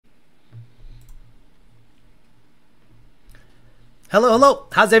Hello, hello.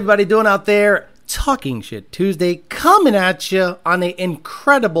 How's everybody doing out there? Talking Shit Tuesday coming at you on an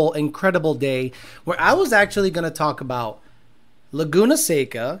incredible, incredible day where I was actually going to talk about Laguna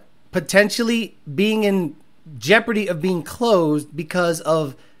Seca potentially being in jeopardy of being closed because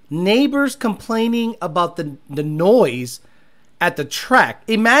of neighbors complaining about the noise at the track.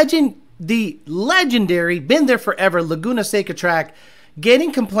 Imagine the legendary, been there forever, Laguna Seca track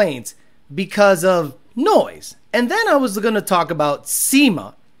getting complaints because of noise. And then I was going to talk about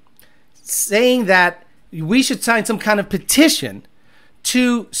SEMA saying that we should sign some kind of petition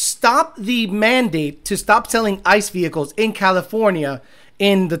to stop the mandate to stop selling ICE vehicles in California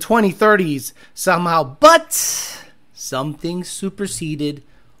in the 2030s somehow. But something superseded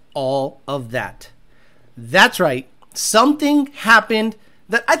all of that. That's right. Something happened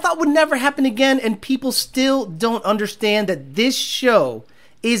that I thought would never happen again, and people still don't understand that this show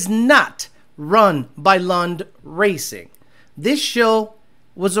is not run by Lund Racing. This show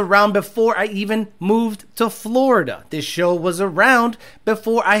was around before I even moved to Florida. This show was around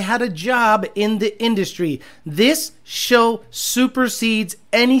before I had a job in the industry. This show supersedes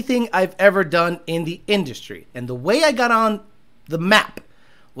anything I've ever done in the industry. And the way I got on the map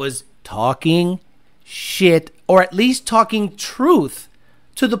was talking shit, or at least talking truth,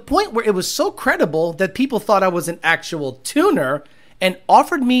 to the point where it was so credible that people thought I was an actual tuner and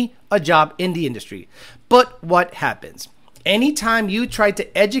offered me a job in the industry. But what happens? Anytime you try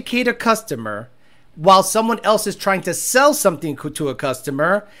to educate a customer while someone else is trying to sell something to a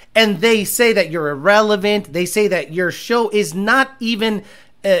customer, and they say that you're irrelevant, they say that your show is not even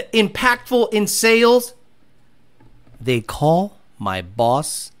impactful in sales, they call my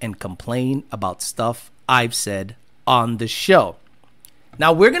boss and complain about stuff I've said on the show.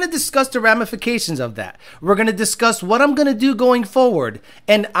 Now, we're going to discuss the ramifications of that. We're going to discuss what I'm going to do going forward.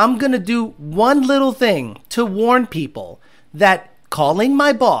 And I'm going to do one little thing to warn people that calling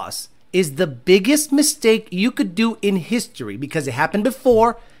my boss is the biggest mistake you could do in history, because it happened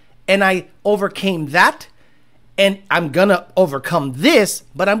before and I overcame that. And I'm going to overcome this,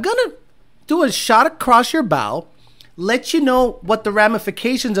 but I'm going to do a shot across your bow, let you know what the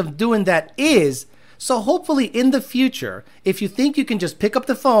ramifications of doing that is. So hopefully in the future, if you think you can just pick up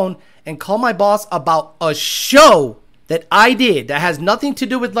the phone and call my boss about a show that I did that has nothing to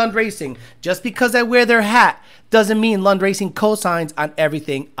do with Lund Racing, just because I wear their hat doesn't mean Lund Racing co-signs on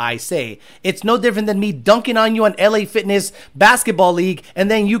everything I say. It's no different than me dunking on you on LA Fitness Basketball League and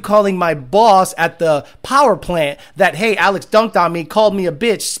then you calling my boss at the power plant that, hey, Alex dunked on me, called me a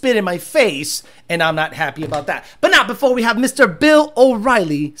bitch, spit in my face, and I'm not happy about that. But now, before we have Mr. Bill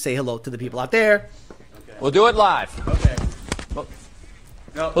O'Reilly say hello to the people out there. We'll do it live. Okay.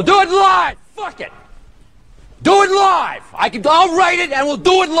 We'll do it live. Fuck it. Do it live. I'll write it and we'll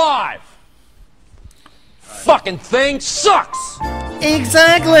do it live. Fucking thing sucks.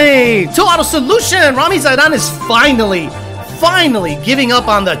 Exactly. 2-Auto Solution. Rami Zaidan is finally giving up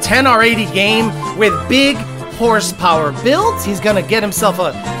on the 10R80 game with big horsepower builds. He's going to get himself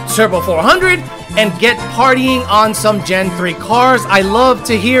a Turbo 400 and get partying on some Gen 3 cars. I love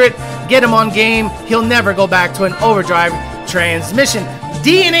to hear it. Get him on game. He'll never go back to an overdrive transmission.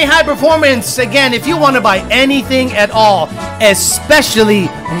 DNA High Performance. Again, if you want to buy anything at all, especially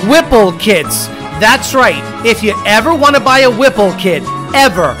Whipple kits. That's right. If you ever want to buy a Whipple kit,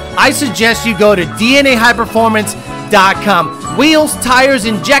 ever, I suggest you go to DNAHighPerformance.com. Wheels, tires,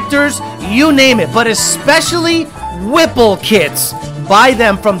 injectors, you name it, but especially Whipple kits. Buy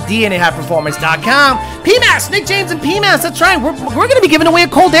them from DNAHighPerformance.com. PMAS, Nick James and PMAS, that's right. We're going to be giving away a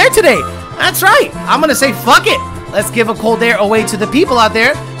cold air today. That's right. I'm going to say fuck it. Let's give a cold air away to the people out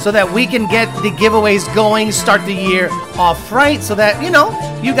there so that we can get the giveaways going, start the year off right, so that,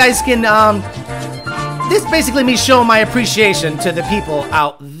 you guys can, this basically me showing my appreciation to the people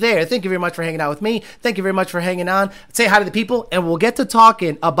out there. Thank you very much for hanging out with me. Thank you very much for hanging on. Say hi to the people, and we'll get to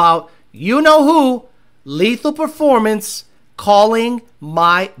talking about you-know-who, Lethal Performance, calling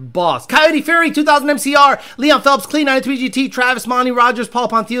my boss. Coyote Fury, 2000 MCR, Leon Phelps, Clean 93 GT, Travis, Monty Rogers, Paul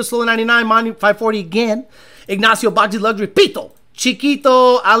Pontillo, Slow 99, Monty 540 again, Ignacio Baggi Luxury, Pito,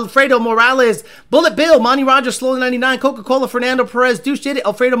 Chiquito, Alfredo Morales, Bullet Bill, Monty Rogers, Slow 99, Coca-Cola, Fernando Perez, Douche Did It,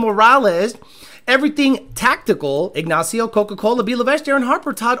 Alfredo Morales, Everything Tactical, Ignacio, Coca-Cola, B. Lavesh, Darren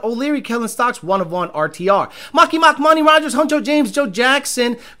Harper, Todd O'Leary, Kellen Stocks, 1 of 1 RTR. Maki Mock, Monty Rogers, Huncho James, Joe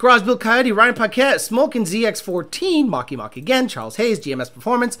Jackson, Garage Bill Coyote, Ryan Paquette, Smokin' ZX14, Maki Mock again, Charles Hayes, GMS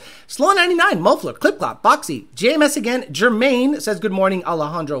Performance, Slow 99, Muffler, Clip Clop, Boxy, JMS again, Jermaine says good morning,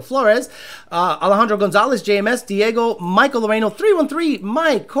 Alejandro Flores, Alejandro Gonzalez, JMS, Diego, Michael Loreno, 313,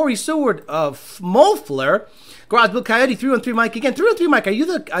 Mike, Corey Seward, Muffler, Garage Bill Coyote, 313 Mike again. 313 Mike, are you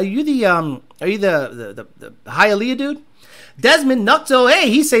the Are you the Hialeah dude? Desmond Nutso, hey,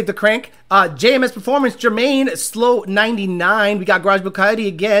 he saved the crank. JMS Performance, Jermaine, Slow 99. We got Garage Book Coyote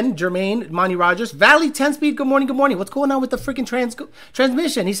again. Jermaine, Monty Rogers. Valley 10 Speed, good morning, good morning. What's going on with the freaking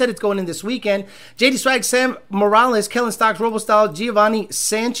transmission? He said it's going in this weekend. JD Swag, Sam Morales, Kellen Stocks, RoboStyle, Giovanni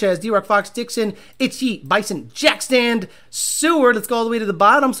Sanchez, D-Rock Fox, Dixon, Itchy, Bison, Jack Stand, Seward. Let's go all the way to the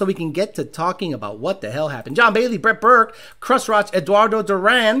bottom so we can get to talking about what the hell happened. John Bailey, Brett Burke, Crust Roch, Eduardo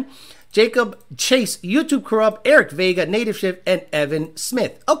Duran, Jacob Chase, YouTube Corrupt, Eric Vega, Native Shift, and Evan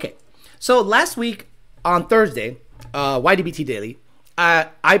Smith. Okay, so last week on Thursday, YDBT Daily,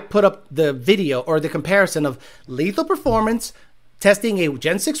 I put up the video or the comparison of Lethal Performance testing a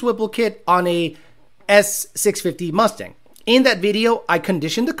Gen 6 Whipple kit on a S650 Mustang. In that video, I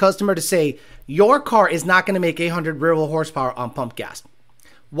conditioned the customer to say, your car is not going to make 800 real horsepower on pump gas.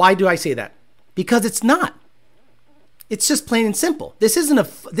 Why do I say that? Because it's not. It's just plain and simple. This isn't a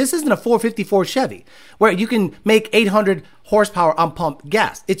 454 Chevy where you can make 800 horsepower on pump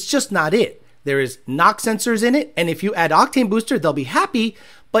gas. It's just not it. There is knock sensors in it, and if you add octane booster, they'll be happy.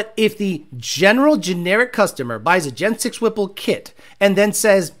 But if the generic customer buys a Gen 6 Whipple kit and then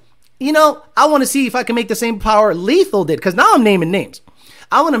says, you know, I want to see if I can make the same power Lethal did, because now I'm naming names.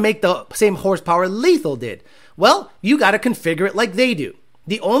 I want to make the same horsepower Lethal did. Well, you got to configure it like they do.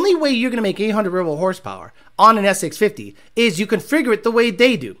 The only way you're going to make 800 real horsepower on an S650 is you configure it the way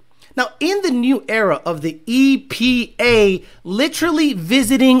they do. Now, in the new era of the EPA literally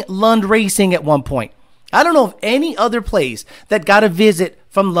visiting Lund Racing at one point, I don't know of any other place that got a visit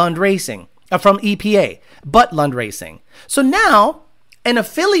from Lund Racing, from EPA, but Lund Racing. So now, an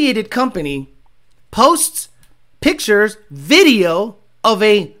affiliated company posts pictures, video of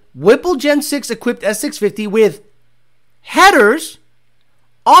a Whipple Gen 6 equipped S650 with headers,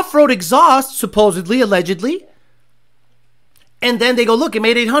 off-road exhaust, supposedly, allegedly. And then they go, look, it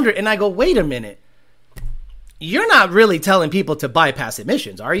made 800. And I go, wait a minute. You're not really telling people to bypass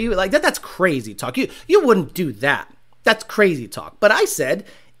emissions, are you? Like, that's crazy talk. You wouldn't do that. That's crazy talk. But I said,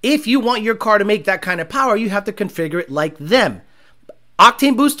 if you want your car to make that kind of power, you have to configure it like them.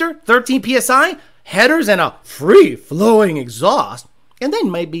 Octane booster, 13 PSI, headers, and a free-flowing exhaust. And then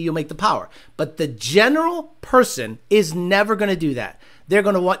maybe you'll make the power. But the general person is never going to do that. They're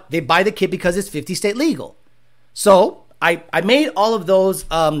going to they buy the kit because it's 50 state legal. So I made all of those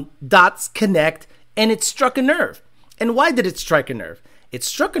dots connect, and it struck a nerve. And why did it strike a nerve? It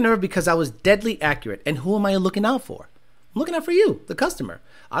struck a nerve because I was deadly accurate. And who am I looking out for? I'm looking out for you, the customer.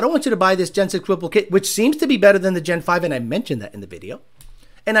 I don't want you to buy this Gen 6 Whipple kit, which seems to be better than the Gen 5, and I mentioned that in the video.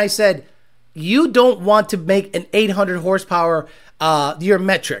 And I said, you don't want to make an 800 horsepower your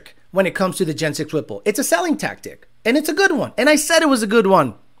metric when it comes to the Gen 6 Whipple. It's a selling tactic. And it's a good one. And I said it was a good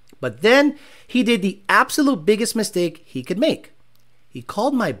one. But then he did the absolute biggest mistake he could make. He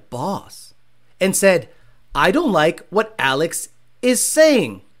called my boss and said, I don't like what Alex is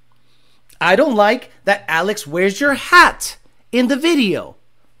saying. I don't like that Alex wears your hat in the video.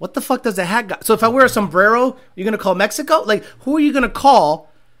 What the fuck does the hat got? So if I wear a sombrero, you're going to call Mexico? Like, who are you going to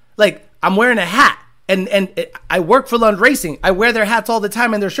call? Like, I'm wearing a hat. And I work for Lund Racing. I wear their hats all the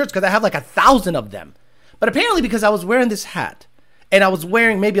time and their shirts because I have like 1,000 of them. But apparently because I was wearing this hat and I was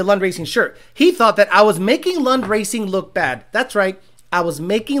wearing maybe a Lund Racing shirt, he thought that I was making Lund Racing look bad. That's right. I was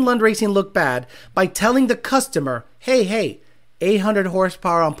making Lund Racing look bad by telling the customer, hey, 800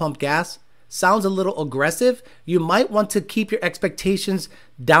 horsepower on pump gas sounds a little aggressive. You might want to keep your expectations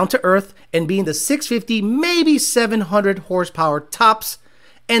down to earth and be in the 650, maybe 700 horsepower tops.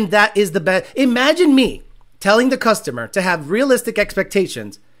 And that is the best. Imagine me telling the customer to have realistic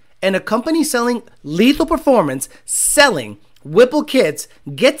expectations, and a company selling Lethal Performance, selling Whipple kits,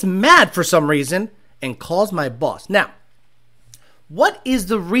 gets mad for some reason and calls my boss. Now, what is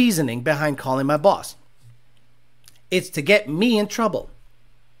the reasoning behind calling my boss? It's to get me in trouble.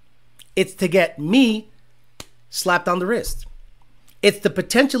 It's to get me slapped on the wrist. It's to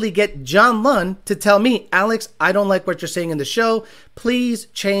potentially get John Lund to tell me, Alex, I don't like what you're saying in the show. Please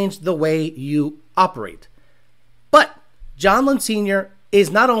change the way you operate. But John Lund Sr. is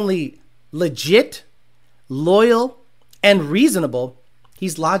not only legit, loyal, and reasonable,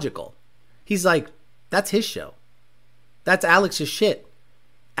 he's logical. He's like, that's his show. That's Alex's shit.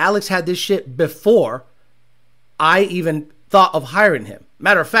 Alex had this shit before I even thought of hiring him.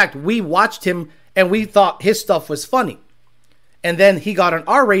 Matter of fact, we watched him and we thought his stuff was funny. And then he got on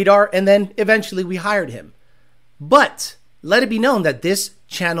our radar, and then eventually we hired him. But let it be known that this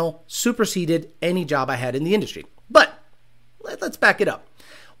channel superseded any job I had in the industry. But let's back it up.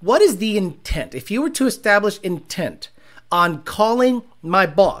 What is the intent? If you were to establish intent on calling my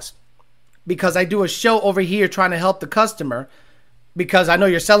boss, because I do a show over here trying to help the customer, because I know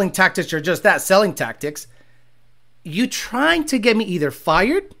your selling tactics are just that, selling tactics. You trying to get me either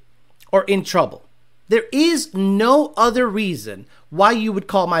fired or in trouble. There is no other reason why you would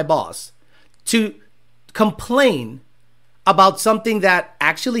call my boss to complain about something that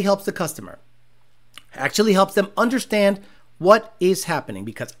actually helps the customer, actually helps them understand what is happening,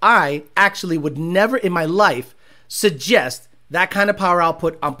 because I actually would never in my life suggest that kind of power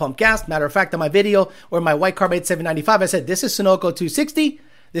output on pump gas. Matter of fact, on my video or my White Carbide 795, I said, this is Sunoco 260.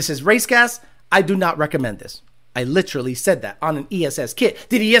 This is race gas. I do not recommend this. I literally said that on an ESS kit.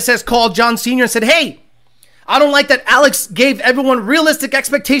 Did ESS call John Sr. and said, hey, I don't like that Alex gave everyone realistic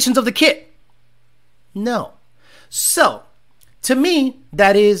expectations of the kit? No. So, to me,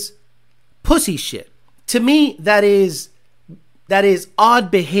 that is pussy shit. To me, that is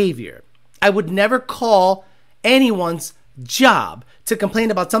odd behavior. I would never call anyone's job to complain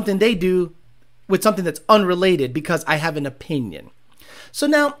about something they do with something that's unrelated because I have an opinion. So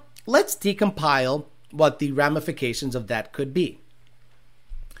now let's decompile what the ramifications of that could be.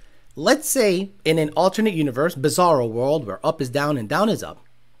 Let's say in an alternate universe, bizarro world where up is down and down is up.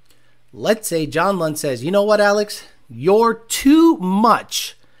 Let's say John Lund says, you know what, Alex? You're too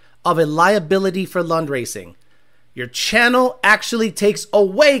much of a liability for Lund Racing. Your channel actually takes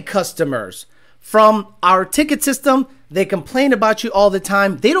away customers from our ticket system. They complain about you all the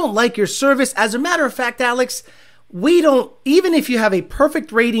time. They don't like your service. As a matter of fact, Alex, we don't, even if you have a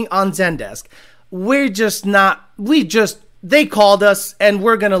perfect rating on Zendesk, they called us and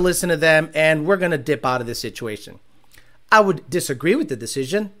we're going to listen to them and we're going to dip out of this situation. I would disagree with the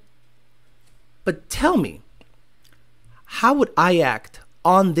decision, but tell me, how would I act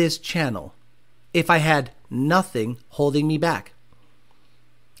on this channel if I had nothing holding me back?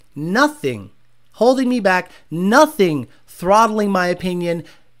 Nothing holding me back, nothing throttling my opinion,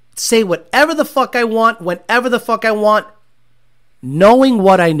 say whatever the fuck I want, whenever the fuck I want, knowing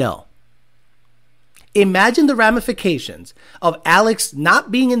what I know. Imagine the ramifications of Alex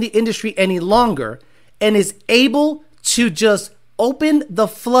not being in the industry any longer and is able to just open the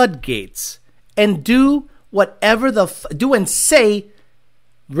floodgates and do whatever do and say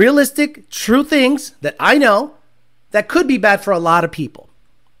realistic, true things that I know that could be bad for a lot of people.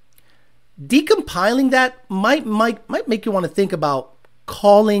 Decompiling that might make you want to think about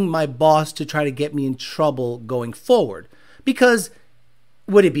calling my boss to try to get me in trouble going forward. Because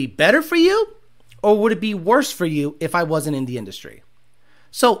would it be better for you or would it be worse for you if I wasn't in the industry?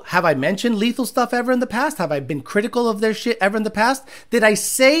 So have I mentioned Lethal stuff ever in the past? Have I been critical of their shit ever in the past? Did I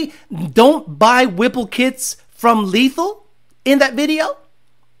say don't buy Whipple kits from Lethal in that video?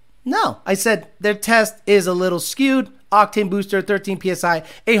 No, I said their test is a little skewed. Octane booster, 13 PSI,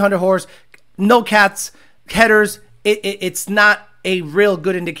 800 horse, no cats, headers. It's not a real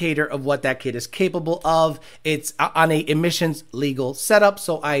good indicator of what that kit is capable of. It's on a emissions legal setup.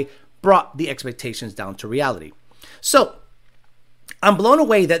 So I brought the expectations down to reality. So I'm blown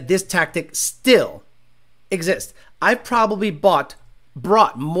away that this tactic still exists. I've probably brought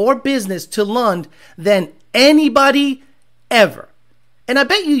more business to Lund than anybody ever. And I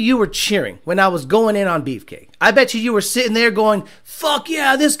bet you were cheering when I was going in on Beefcake. I bet you were sitting there going, fuck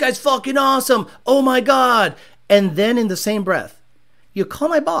yeah, this guy's fucking awesome. Oh my God. And then in the same breath, you call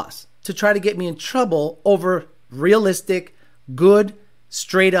my boss to try to get me in trouble over realistic, good,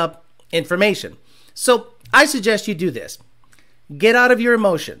 straight up information. So I suggest you do this. Get out of your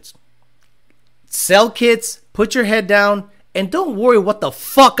emotions. Sell kits, put your head down, and don't worry what the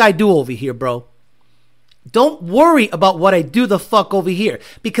fuck I do over here, bro. Don't worry about what I do the fuck over here,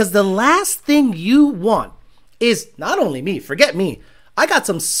 because the last thing you want is not only me, forget me. I got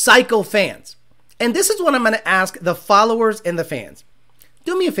some psycho fans. And this is what I'm going to ask the followers and the fans.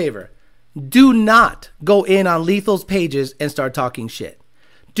 Do me a favor. Do not go in on Lethal's pages and start talking shit.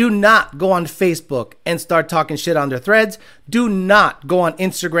 Do not go on Facebook and start talking shit on their threads. Do not go on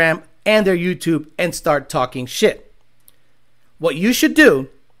Instagram and their YouTube and start talking shit. What you should do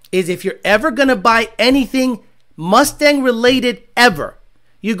is, if you're ever going to buy anything Mustang related ever,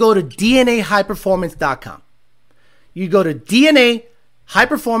 you go to DNAHighPerformance.com. You go to DNA High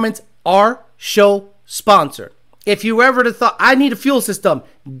Performance, our show sponsor. If you ever thought, I need a fuel system,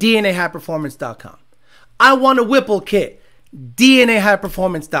 DNAHighPerformance.com. I want a Whipple kit,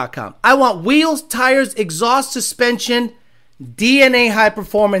 DNAHighPerformance.com. I want wheels, tires, exhaust, suspension,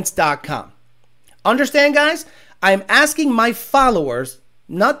 DNAHighPerformance.com. Understand, guys? I'm asking my followers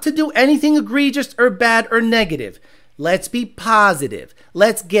not to do anything egregious or bad or negative. Let's be positive.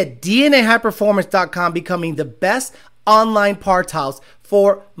 Let's get DNAHighPerformance.com becoming the best online parts house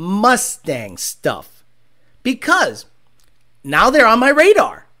for Mustang stuff. Because now they're on my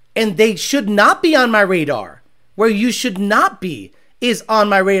radar. And they should not be on my radar. Where you should not be is on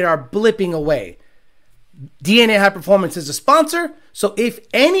my radar blipping away. DNA High Performance is a sponsor. So if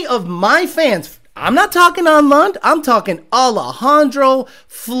any of my fans, I'm not talking on Lund, I'm talking Alejandro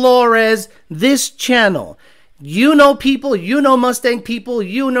Flores, this channel. You know people, you know Mustang people,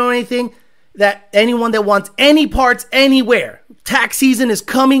 you know anything, that anyone that wants any parts anywhere. Tax season is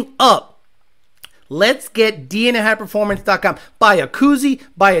coming up. Let's get DNAHighPerformance.com. Buy a koozie,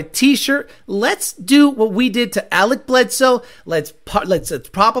 buy a t-shirt. Let's do what we did to Alec Bledsoe. Let's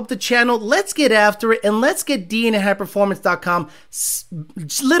prop up the channel. Let's get after it. And let's get DNAHighPerformance.com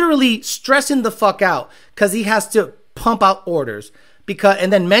literally stressing the fuck out because he has to pump out orders.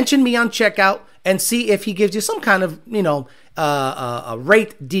 And then mention me on checkout and see if he gives you some kind of, a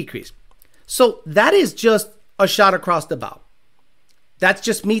rate decrease. So that is just a shot across the bow. That's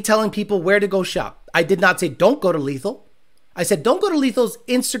just me telling people where to go shop. I did not say don't go to Lethal. I said don't go to Lethal's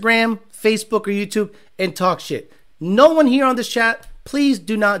Instagram, Facebook, or YouTube and talk shit. No one here on this chat, please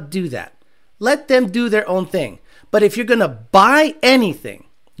do not do that. Let them do their own thing. But if you're going to buy anything,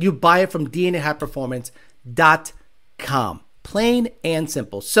 you buy it from DNAHighPerformance.com. Plain and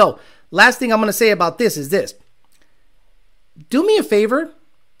simple. So, last thing I'm going to say about this is this. Do me a favor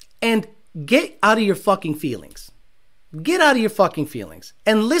and get out of your fucking feelings. Get out of your fucking feelings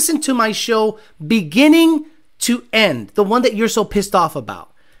and listen to my show beginning to end, the one that you're so pissed off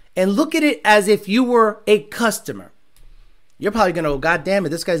about, and look at it as if you were a customer. You're probably going to go, God damn it,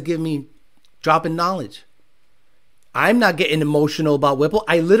 this guy's giving me dropping knowledge. I'm not getting emotional about Whipple.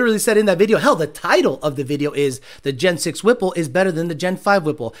 I literally said in that video, hell, the title of the video is the Gen 6 Whipple is better than the Gen 5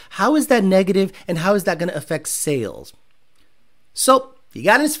 Whipple. How is that negative and how is that going to affect sales? So he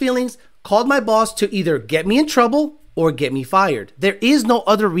got his feelings, called my boss to either get me in trouble or get me fired. There is no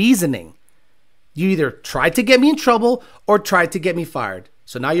other reasoning. You either tried to get me in trouble or tried to get me fired.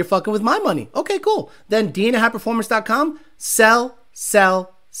 So now you're fucking with my money. Okay, cool. Then DNAHighPerformance.com, sell,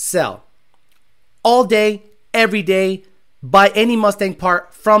 sell, sell. All day, every day, buy any Mustang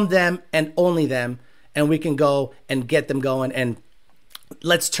part from them and only them, and we can go and get them going, and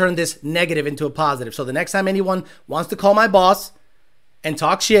let's turn this negative into a positive. So the next time anyone wants to call my boss and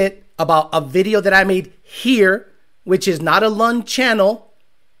talk shit about a video that I made here, which is not a Lund channel,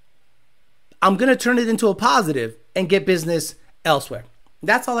 I'm going to turn it into a positive and get business elsewhere.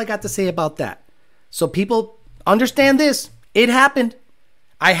 That's all I got to say about that. So people understand this. It happened.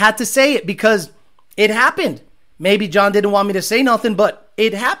 I had to say it because it happened. Maybe John didn't want me to say nothing, but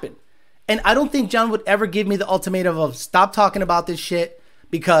it happened. And I don't think John would ever give me the ultimatum of stop talking about this shit,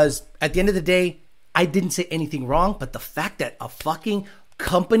 because at the end of the day, I didn't say anything wrong. But the fact that a fucking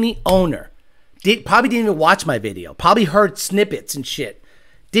company owner probably didn't even watch my video, probably heard snippets and shit,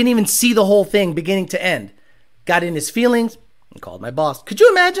 didn't even see the whole thing beginning to end, got in his feelings and called my boss. Could you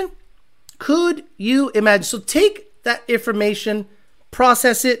imagine? Could you imagine? So take that information,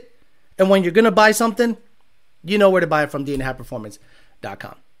 process it, and when you're going to buy something, you know where to buy it from,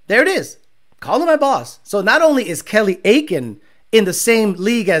 DNAHighPerformance.com. There it is. Calling my boss. So not only is Kelly Aiken in the same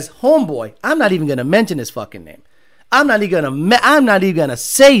league as Homeboy, I'm not even going to mention his fucking name. I'm not even going to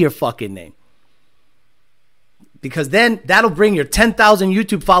say your fucking name. Because then that'll bring your 10,000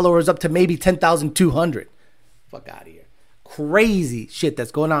 YouTube followers up to maybe 10,200. Fuck out of here. Crazy shit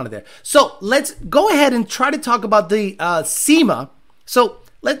that's going on in there. So let's go ahead and try to talk about the SEMA. So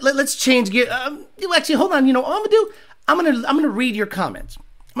let's change gear. Actually, hold on. You know what I'm gonna do? I'm gonna read your comments. I'm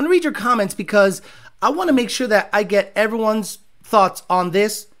gonna read your comments because I want to make sure that I get everyone's thoughts on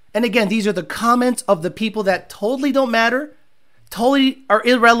this. And again, these are the comments of the people that totally don't matter, totally are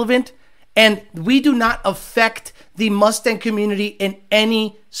irrelevant, and we do not affect the Mustang community in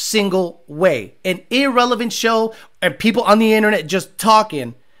any single way. An irrelevant show and people on the internet just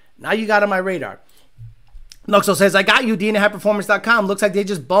talking. Now you got on my radar. Nuxo says, I got you, DNAHighPerformance.com. Looks like they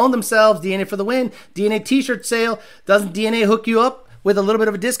just boned themselves. DNA for the win. DNA t-shirt sale. Doesn't DNA hook you up with a little bit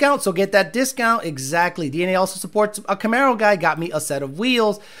of a discount? So get that discount. Exactly. DNA also supports a Camaro guy. Got me a set of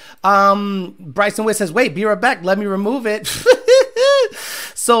wheels. Bryson Witt says, wait, be right back. Let me remove it.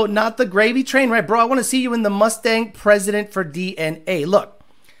 So not the gravy train, right, bro? I want to see you in the Mustang president for DNA. Look,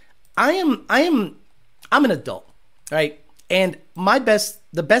 I'm an adult, right? And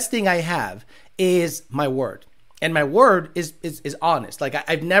the best thing I have is my word. And my word is honest. Like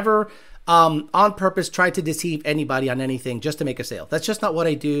I've never on purpose tried to deceive anybody on anything just to make a sale. That's just not what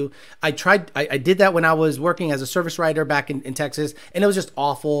I do. I did that when I was working as a service writer back in Texas, and it was just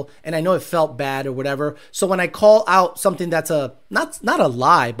awful. And I know it felt bad or whatever. So when I call out something that's not a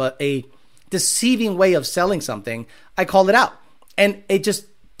lie, but a deceiving way of selling something, I call it out. And it just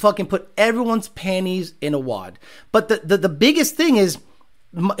fucking put everyone's panties in a wad. But the biggest thing is,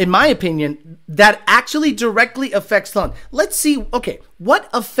 in my opinion, that actually directly affects Lund. Let's see, okay, what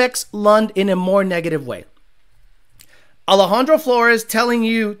affects Lund in a more negative way? Alejandro Flores telling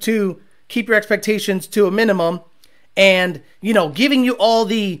you to keep your expectations to a minimum and, giving you all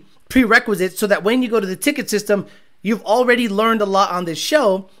the prerequisites so that when you go to the ticket system, you've already learned a lot on this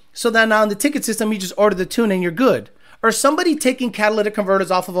show, so that now in the ticket system, you just order the tune and you're good. Or somebody taking catalytic converters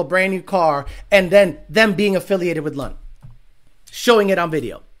off of a brand new car and then them being affiliated with Lund, showing it on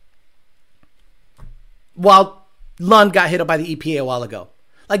video, while Lund got hit up by the EPA a while ago.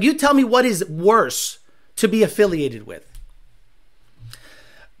 Like, you tell me what is worse to be affiliated with.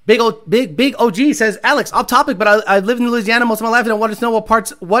 Big OG says, Alex, off topic, but I've lived in Louisiana most of my life and I want to know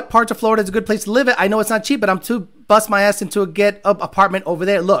what parts of Florida is a good place to live at. I know it's not cheap, but I'm too bust my ass into a apartment over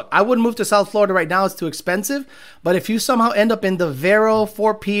there. Look, I wouldn't move to South Florida right now. It's too expensive. But if you somehow end up in the Vero,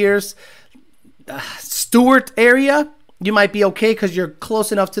 Fort Pierce, Stewart area, you might be okay because you're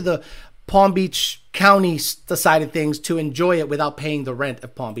close enough to the Palm Beach County side of things to enjoy it without paying the rent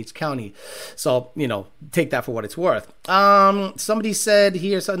of Palm Beach County. So, take that for what it's worth. Somebody said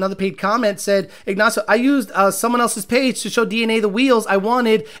here, so another paid comment said, Ignacio, I used someone else's page to show DNA the wheels I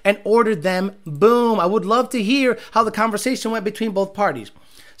wanted and ordered them. Boom. I would love to hear how the conversation went between both parties.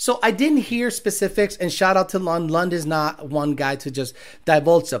 So I didn't hear specifics, and shout out to Lund. Lund is not one guy to just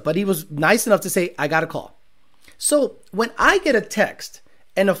divulge stuff, but he was nice enough to say, I got a call. So when I get a text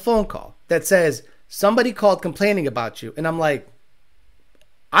and a phone call that says somebody called complaining about you, and I'm like,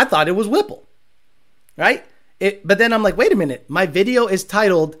 I thought it was Whipple, right? But then I'm like, wait a minute, my video is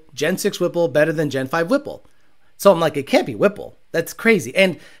titled Gen 6 Whipple better than Gen 5 Whipple. So I'm like, it can't be Whipple. That's crazy.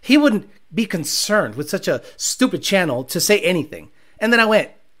 And he wouldn't be concerned with such a stupid channel to say anything. And then I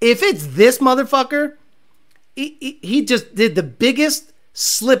went, if it's this motherfucker, he just did the biggest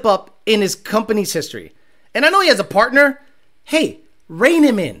slip up in his company's history. And I know he has a partner. Hey, rein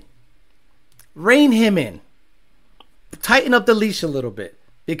him in. Rein him in. Tighten up the leash a little bit,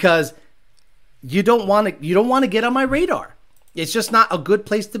 because you don't want to get on my radar. It's just not a good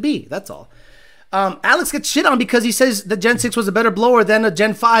place to be. That's all. Alex gets shit on because he says the Gen 6 was a better blower than a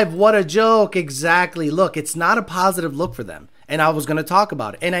Gen 5. What a joke. Exactly. Look, it's not a positive look for them. And I was going to talk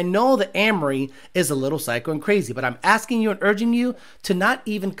about it. And I know that Amory is a little psycho and crazy, but I'm asking you and urging you to not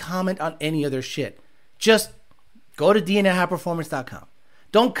even comment on any other shit. Just go to DNAHighperformance.com.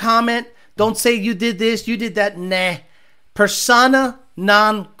 Don't comment. Don't say you did this, you did that. Nah. Persona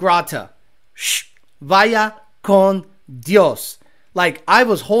non grata. Shh. Vaya con Dios. Like, I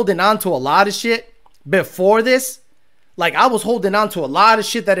was holding on to a lot of shit before this. Like, I was holding on to a lot of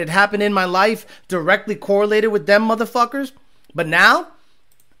shit that had happened in my life directly correlated with them motherfuckers. But now,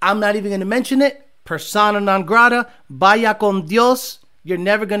 I'm not even going to mention it. Persona non grata. Vaya con Dios. You're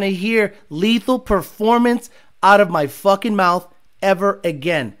never going to hear Lethal Performance out of my fucking mouth ever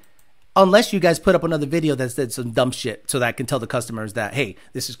again. Unless you guys put up another video that said some dumb shit so that I can tell the customers that, hey,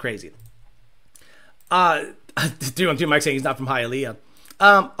 this is crazy. 312 Mike saying he's not from Hialeah.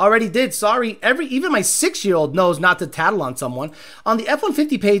 Already did. Sorry. Even my 6-year-old knows not to tattle on someone. On the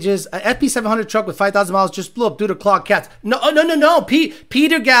F-150 pages, a FP700 truck with 5,000 miles just blew up due to clogged cats. No.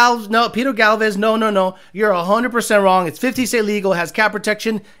 Peter Galvez. No. You're 100% wrong. It's 50 state legal, has cat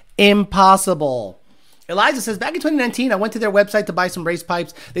protection. Impossible. Elijah says, back in 2019, I went to their website to buy some race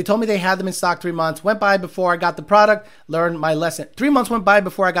pipes. They told me they had them in stock 3 months. Went by before I got the product, learned my lesson. 3 months went by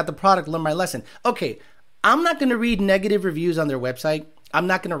before I got the product, learned my lesson. Okay, I'm not going to read negative reviews on their website. I'm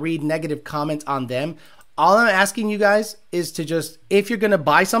not going to read negative comments on them. All I'm asking you guys is to just, if you're going to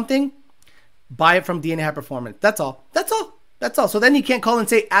buy something, buy it from DNA High Performance. That's all. So then you can't call and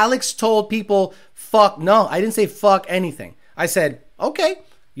say, Alex told people, fuck. No, I didn't say fuck anything. I said, okay.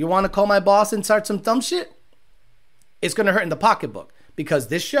 You want to call my boss and start some dumb shit? It's going to hurt in the pocketbook, because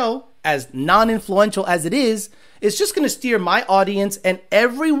this show, as non-influential as it is just going to steer my audience and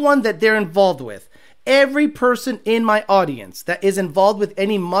everyone that they're involved with. Every person in my audience that is involved with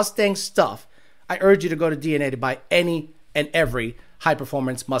any Mustang stuff, I urge you to go to DNA to buy any and every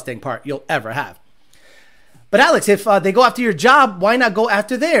high-performance Mustang part you'll ever have. But Alex, if they go after your job, why not go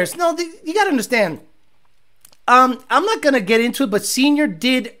after theirs? No, you got to understand. I'm not going to get into it, but Senior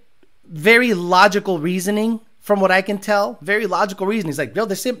did very logical reasoning from what I can tell. Very logical reasoning. He's like, Bill,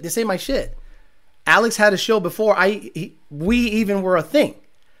 this ain't my shit. Alex had a show before we even were a thing.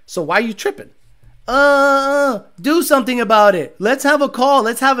 So why are you tripping? Do something about it. Let's have a call.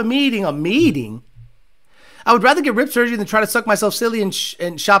 Let's have a meeting. A meeting? I would rather get rib surgery than try to suck myself silly and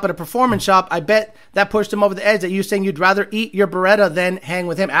shop at a performance shop. I bet that pushed him over the edge, that you saying you'd rather eat your Beretta than hang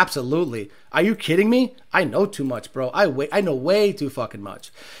with him. Absolutely. Are you kidding me? I know too much, bro. I know way too fucking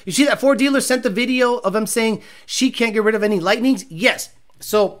much. You see that Ford dealer sent the video of him saying she can't get rid of any Lightnings? Yes.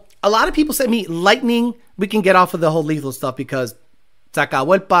 So a lot of people say me, Lightning, we can get off of the whole lethal stuff because se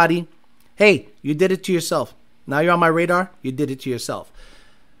acabó el party. Hey, you did it to yourself. Now you're on my radar. You did it to yourself.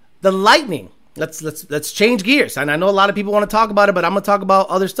 The Lightning. Let's change gears. And I know a lot of people want to talk about it, but I'm gonna talk about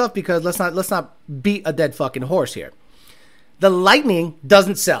other stuff because let's not beat a dead fucking horse here. The Lightning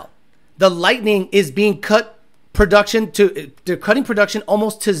doesn't sell. The Lightning is being cut production they're cutting production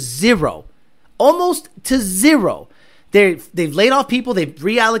almost to zero. Almost to zero. They've laid off people. They've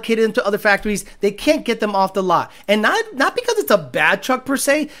reallocated them to other factories. They can't get them off the lot. And not because it's a bad truck per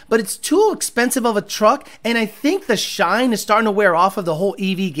se, but it's too expensive of a truck. And I think the shine is starting to wear off of the whole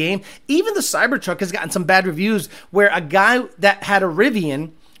EV game. Even the Cybertruck has gotten some bad reviews where a guy that had a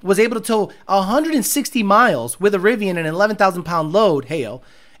Rivian was able to tow 160 miles with a Rivian and an 11,000 pound load. Heyo.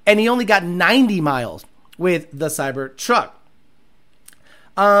 And he only got 90 miles with the Cybertruck.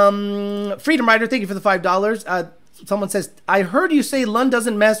 Freedom Rider, thank you for the $5. Someone says, I heard you say Lund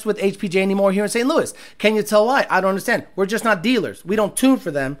doesn't mess with HPJ anymore here in St. Louis. Can you tell why? I don't understand. We're just not dealers. We don't tune for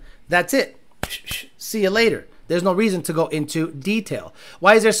them. That's it. See you later. There's no reason to go into detail.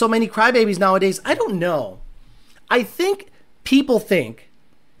 Why is there so many crybabies nowadays? I don't know. I think people think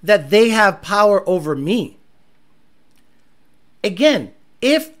that they have power over me. Again,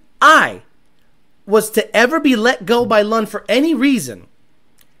 if I was to ever be let go by Lund for any reason,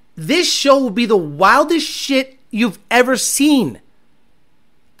 this show will be the wildest shit you've ever seen.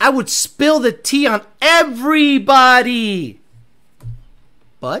 I would spill the tea on everybody.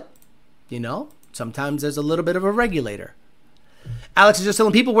 But, sometimes there's a little bit of a regulator. Alex is just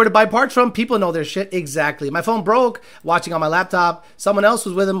telling people where to buy parts from. People know their shit. Exactly. My phone broke watching on my laptop. Someone else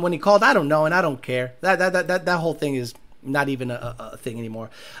was with him when he called. I don't know, and I don't care. That whole thing is not even a thing anymore.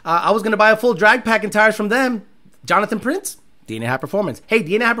 I was going to buy a full drag pack and tires from them. Jonathan Prince, DNA High Performance. Hey,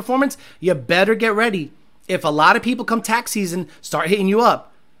 DNA High Performance, you better get ready. If a lot of people come tax season start hitting you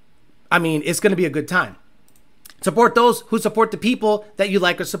up, it's going to be a good time. Support those who support the people that you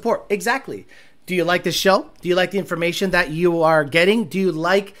like or support. Exactly. Do you like this show? Do you like the information that you are getting? Do you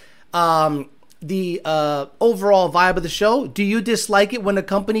like the overall vibe of the show? Do you dislike it when a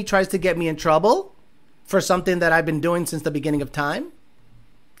company tries to get me in trouble for something that I've been doing since the beginning of time?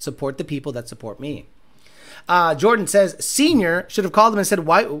 Support the people that support me. Jordan says, Senior should have called him and said,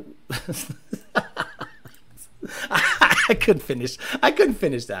 why... I couldn't finish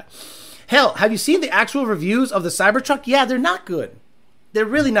that. Hell, have you seen the actual reviews of the Cybertruck? Yeah, they're not good. They're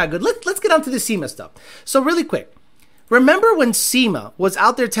really not good. Let's get on to the SEMA stuff. So really quick, remember when SEMA was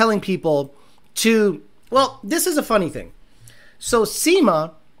out there telling people this is a funny thing. So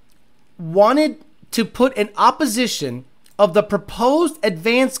SEMA wanted to put an opposition of the proposed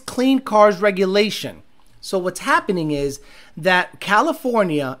advanced clean cars regulation. So what's happening is that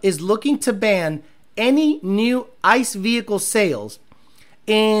California is looking to ban any new ICE vehicle sales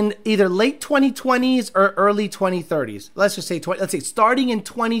in either late 2020s or early 2030s. Let's say starting in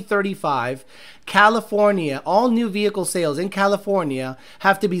 2035, California, all new vehicle sales in California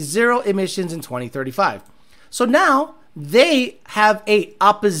have to be zero emissions in 2035. So now they have a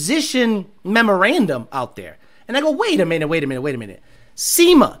opposition memorandum out there. And I go, wait a minute.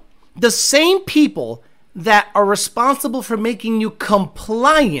 SEMA, the same people that are responsible for making you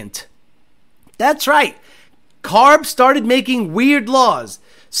compliant. That's right. CARB started making weird laws.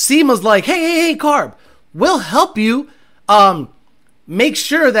 SEMA's like, hey, CARB, we'll help you make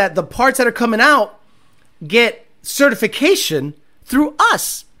sure that the parts that are coming out get certification through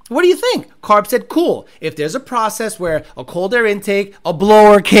us. What do you think? CARB said, cool. If there's a process where a cold air intake, a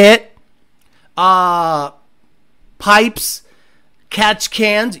blower kit, pipes, catch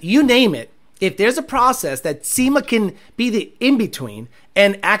cans, you name it. If there's a process that SEMA can be the in-between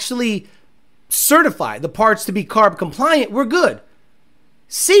and actually certify the parts to be CARB compliant, we're good.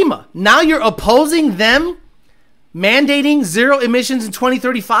 SEMA, now you're opposing them mandating zero emissions in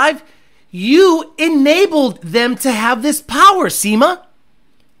 2035? You enabled them to have this power, SEMA.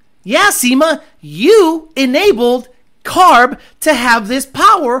 Yeah, SEMA, you enabled CARB to have this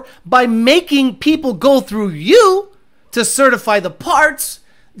power by making people go through you to certify the parts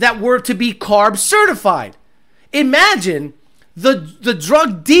that were to be CARB certified. Imagine the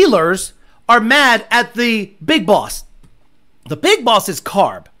drug dealers are mad at the big boss. The big boss is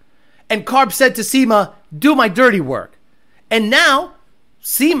CARB. And CARB said to SEMA, do my dirty work. And now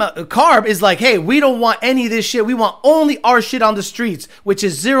CARB is like, hey, we don't want any of this shit. We want only our shit on the streets, which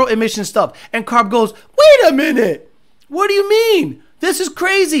is zero emission stuff. And CARB goes, wait a minute. What do you mean? This is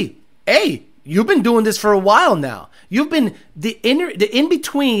crazy. Hey, you've been doing this for a while now. You've been the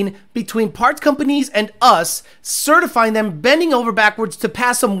in-between between parts companies and us, certifying them, bending over backwards to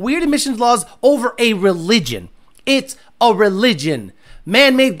pass some weird emissions laws over a religion. It's a religion.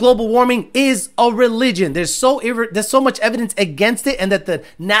 man-made global warming is a religion. There's so much evidence against it, and that the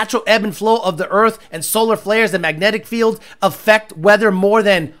natural ebb and flow of the earth and solar flares and magnetic fields affect weather more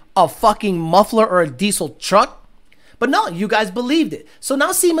than a fucking muffler or a diesel truck. But no, you guys believed it. So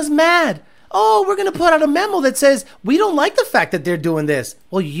now SEMA's mad. Oh, we're going to put out a memo that says we don't like the fact that they're doing this.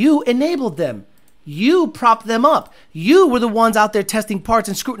 Well, you enabled them. You propped them up. You were the ones out there testing parts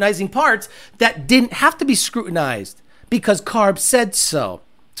and scrutinizing parts that didn't have to be scrutinized because CARB said so.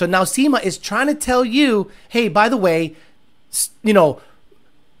 So now SEMA is trying to tell you, hey, by the way,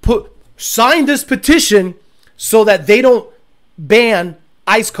 sign this petition so that they don't ban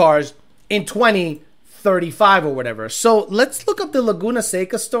ICE cars in 2035 or whatever. So let's look up the Laguna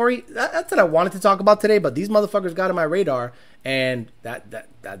Seca story. That's what I wanted to talk about today, but these motherfuckers got on my radar, and that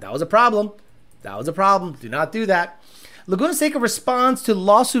was a problem. That was a problem. Do not do that. Laguna Seca responds to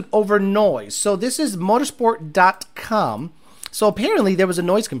lawsuit over noise. So this is motorsport.com. So apparently there was a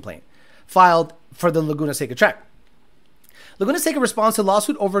noise complaint filed for the Laguna Seca track. Laguna Seca responds to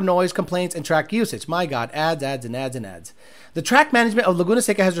lawsuit over noise complaints and track usage. My God, ads. The track management of Laguna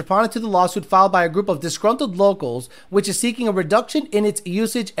Seca has responded to the lawsuit filed by a group of disgruntled locals, which is seeking a reduction in its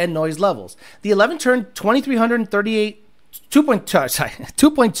usage and noise levels. The 11-turn 2.238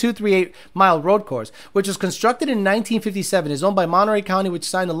 mile road course, which was constructed in 1957, is owned by Monterey County, which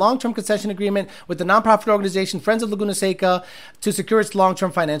signed a long-term concession agreement with the nonprofit organization Friends of Laguna Seca to secure its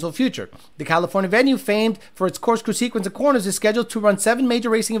long-term financial future. The California venue, famed for its corkscrew sequence of corners, is scheduled to run 7 major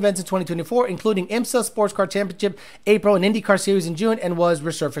racing events in 2024, including IMSA Sports Car Championship, April, and IndyCar Series in June, and was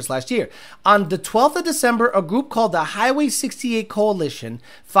resurfaced last year. On the 12th of December, a group called the Highway 68 Coalition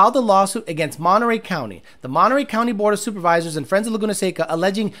filed a lawsuit against Monterey County. The Monterey County Board of Supervisors and Friends of Laguna Seca,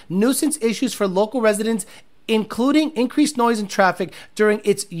 alleging nuisance issues for local residents, including increased noise and traffic during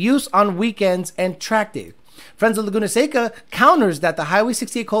its use on weekends and track days. Friends of Laguna Seca counters that the Highway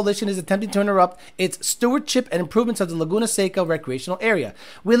 68 Coalition is attempting to interrupt its stewardship and improvements of the Laguna Seca recreational area.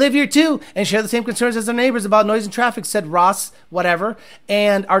 We live here too and share the same concerns as our neighbors about noise and traffic, said Ross, whatever.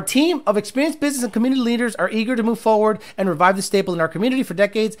 And our team of experienced business and community leaders are eager to move forward and revive the staple in our community for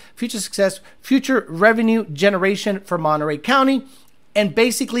decades, future success, future revenue generation for Monterey County. And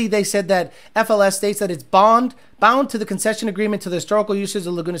basically, they said that FLS states that it's bound to the concession agreement to the historical uses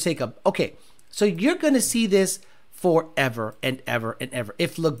of Laguna Seca. Okay, so you're going to see this forever and ever and ever.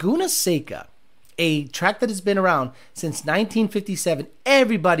 If Laguna Seca, a track that has been around since 1957,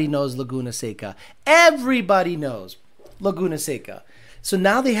 everybody knows Laguna Seca. Everybody knows Laguna Seca. So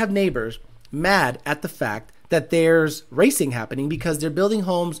now they have neighbors mad at the fact that there's racing happening because they're building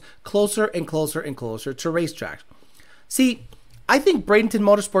homes closer and closer and closer to racetracks. See, I think Bradenton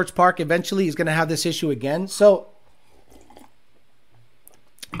Motorsports Park eventually is going to have this issue again. So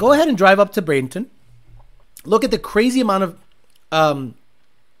go ahead and drive up to Bradenton. Look at the crazy amount of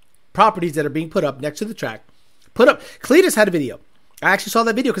properties that are being put up next to the track. Cletus had a video. I actually saw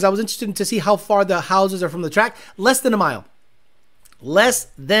that video because I was interested to see how far the houses are from the track. Less than a mile. Less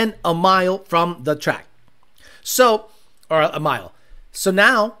than a mile from the track. So, or a mile. So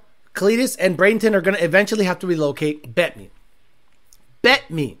now, Cletus and Bradenton are going to eventually have to relocate. Bet me.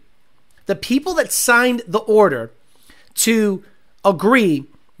 The people that signed the order to agree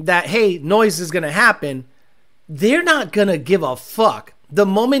that, hey, noise is going to happen, they're not going to give a fuck. The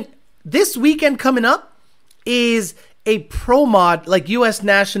moment this weekend coming up is a pro mod, like U.S.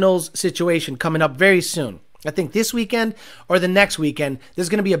 Nationals situation coming up very soon. I think this weekend or the next weekend, there's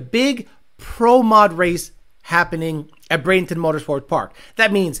going to be a big pro mod race happening at Bradenton Motorsport Park.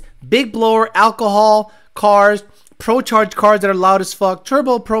 That means big blower, alcohol, cars, pro charge cars that are loud as fuck.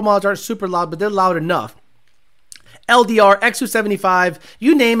 Turbo pro mods aren't super loud, but they're loud enough. LDR, X275,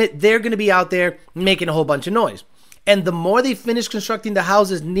 you name it, they're going to be out there making a whole bunch of noise. And the more they finish constructing the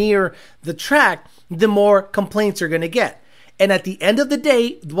houses near the track, the more complaints are going to get. And at the end of the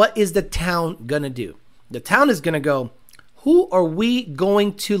day, what is the town going to do? The town is going to go, who are we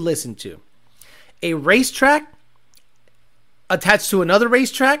going to listen to? A racetrack attached to another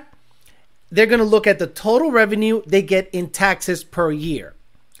racetrack? They're going to look at the total revenue they get in taxes per year.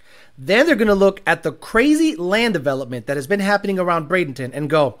 Then they're going to look at the crazy land development that has been happening around Bradenton and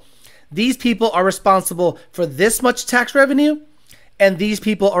go, these people are responsible for this much tax revenue, and these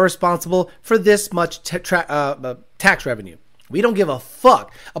people are responsible for this much tax revenue. We don't give a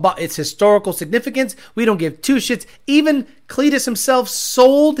fuck about its historical significance. We don't give two shits. Even Cletus himself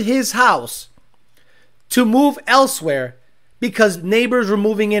sold his house to move elsewhere because neighbors were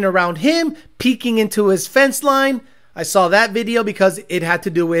moving in around him, peeking into his fence line. I saw that video because it had to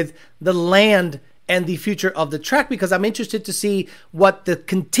do with the land and the future of the track, because I'm interested to see what the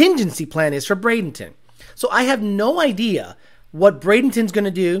contingency plan is for Bradenton. So I have no idea what Bradenton's going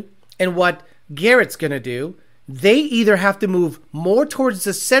to do and what Garrett's going to do, they either have to move more towards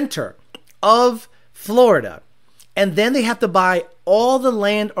the center of Florida, and then they have to buy all the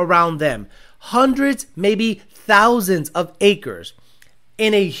land around them, hundreds, maybe thousands of acres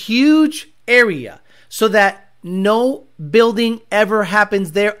in a huge area, so that no building ever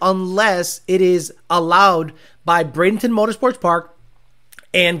happens there unless it is allowed by Bradenton Motorsports Park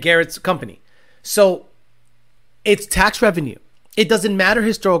and Garrett's company. So it's tax revenue. It doesn't matter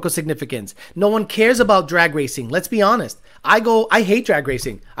historical significance. No one cares about drag racing. Let's be honest. I hate drag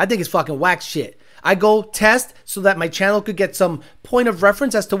racing. I think it's fucking whack shit. I go test so that my channel could get some point of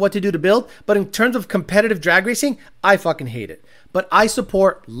reference as to what to do to build. But in terms of competitive drag racing, I fucking hate it. But I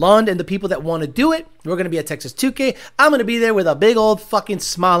support Lund and the people that want to do it. We're going to be at Texas 2K. I'm going to be there with a big old fucking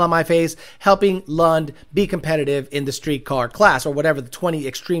smile on my face, helping Lund be competitive in the street car class, or whatever, the 20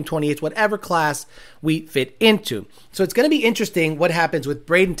 Extreme 28, whatever class we fit into. So it's going to be interesting what happens with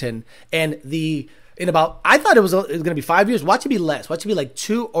Bradenton and I thought it was going to be 5 years. Watch it be less. Watch it be like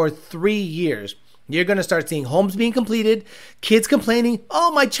 2 or 3 years. You're going to start seeing homes being completed, kids complaining,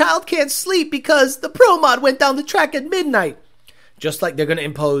 oh, my child can't sleep because the Pro Mod went down the track at midnight. Just like they're going to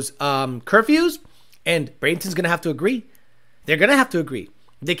impose curfews, and Bradenton's going to have to agree. They're going to have to agree.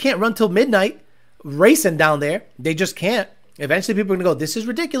 They can't run till midnight racing down there. They just can't. Eventually people are going to go, this is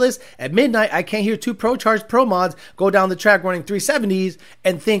ridiculous. At midnight, I can't hear 2 pro-charged Pro Mods go down the track running 370s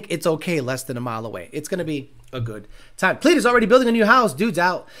and think it's okay less than a mile away. It's going to be a good time. Cleat is already building a new house. Dude's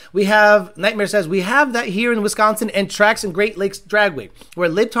out. We have, Nightmare says, we have that here in Wisconsin and tracks in Great Lakes Dragway, where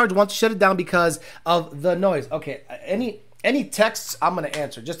libtards want to shut it down because of the noise. Okay, any texts I'm going to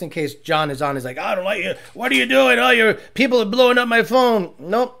answer, just in case John is on. He's like, I don't like you. What are you doing? Oh, your people are blowing up my phone.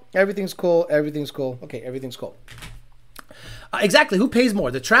 Nope, everything's cool. Everything's cool. Okay, everything's cool. Exactly. Who pays more,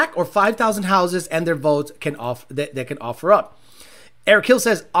 the track or 5,000 houses and their votes can offer up? Eric Hill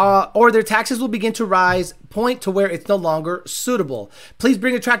says, or their taxes will begin to rise, point to where it's no longer suitable. Please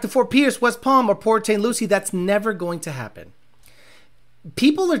bring a track to Fort Pierce, West Palm, or Port St. Lucie. That's never going to happen.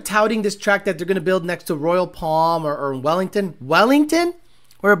 People are touting this track that they're going to build next to Royal Palm or Wellington. Wellington?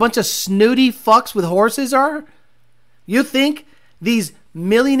 Where a bunch of snooty fucks with horses are? You think these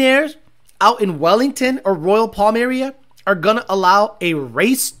millionaires out in Wellington or Royal Palm area are going to allow a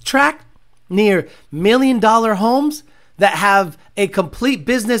racetrack near $1 million homes that have a complete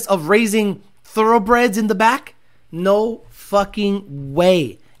business of raising thoroughbreds in the back? No fucking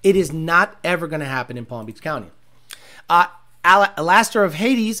way. It is not ever going to happen in Palm Beach County. Alastair of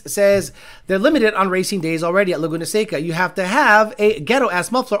Hades says they're limited on racing days already at Laguna Seca. You have to have a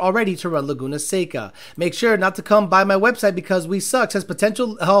ghetto-ass muffler already to run Laguna Seca. Make sure not to come by my website because we suck. Says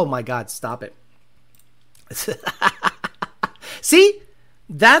potential. Oh my God, stop it. See,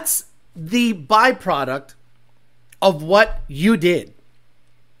 that's the byproduct of what you did.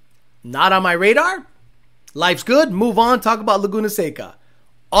 Not on my radar. Life's good. Move on. Talk about Laguna Seca.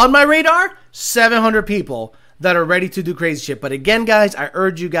 On my radar, 700 people that are ready to do crazy shit. But again, guys, I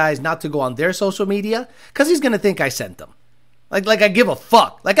urge you guys not to go on their social media because he's going to think I sent them. Like I give a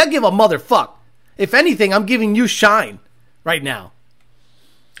fuck. Like I give a motherfuck. If anything, I'm giving you shine right now.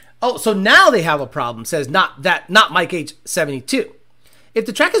 Oh, so now they have a problem, says not Mike H72. If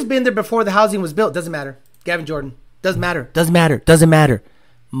the track has been there before the housing was built, doesn't matter. Gavin Jordan, doesn't matter.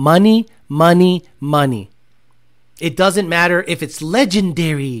 Money, money, money. It doesn't matter if it's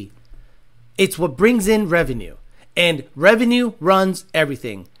legendary. It's what brings in revenue. And revenue runs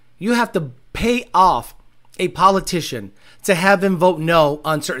everything. You have to pay off a politician to have him vote no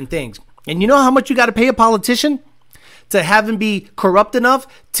on certain things. And you know how much you got to pay a politician? To have him be corrupt enough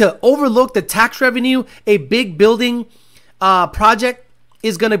to overlook the tax revenue a big building project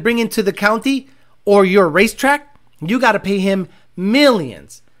is going to bring into the county or your racetrack? You got to pay him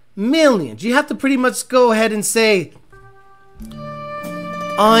millions. You have to pretty much go ahead and say,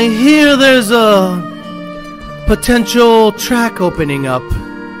 I hear there's a potential track opening up.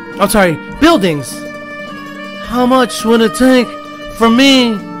 I'm sorry, buildings. How much would it take for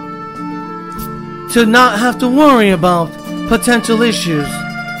me to not have to worry about potential issues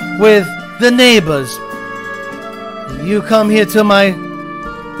with the neighbors? You come here to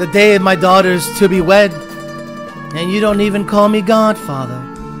the day of my daughter's to be wed, and you don't even call me godfather.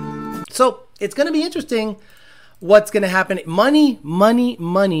 So it's going to be interesting what's going to happen. Money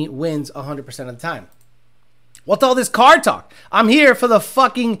wins 100% of the time. What's all this car talk? I'm here for the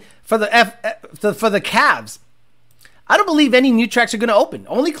Cavs. I don't believe any new tracks are going to open.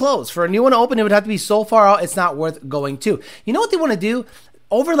 Only close. For a new one to open, it would have to be so far out, it's not worth going to. You know what they want to do?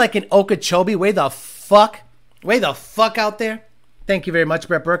 Over like in Okeechobee, way the fuck out there. Thank you very much,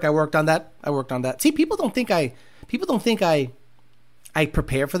 Brett Burke. I worked on that. See, people don't think I I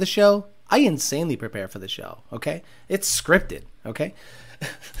prepare for the show. I insanely prepare for the show, okay? It's scripted, okay?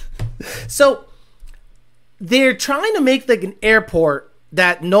 So they're trying to make like an airport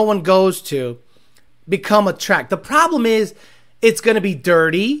that no one goes to become a track. The problem is it's going to be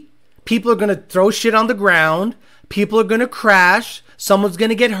dirty. People are going to throw shit on the ground. People are going to crash. Someone's going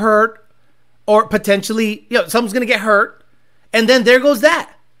to get hurt, or potentially, someone's going to get hurt. And then there goes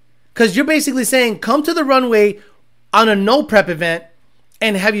that. Because you're basically saying, come to the runway on a no prep event.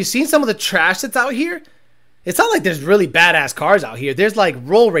 And have you seen some of the trash that's out here? It's not like there's really badass cars out here. There's like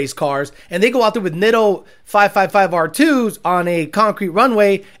roll race cars, and they go out there with Nitto 555 R2s on a concrete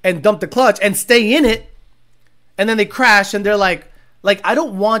runway and dump the clutch and stay in it. And then they crash, and they're like, I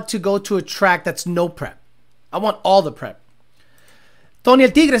don't want to go to a track that's no prep. I want all the prep. Tony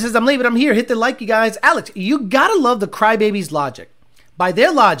El Tigre says, I'm late, but I'm here. Hit the like, you guys. Alex, you gotta love the crybabies' logic. By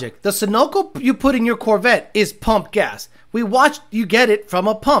their logic, the Sunoco you put in your Corvette is pump gas. We watched you get it from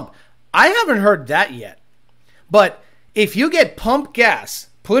a pump. I haven't heard that yet. But if you get pump gas,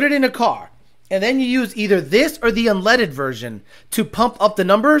 put it in a car, and then you use either this or the unleaded version to pump up the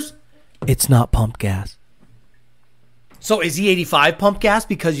numbers, it's not pump gas. So is E85 pump gas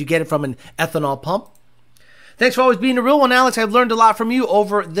because you get it from an ethanol pump? Thanks for always being a real one, Alex. I've learned a lot from you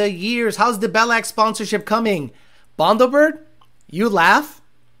over the years. How's the Bellac sponsorship coming? Bondobird, you laugh,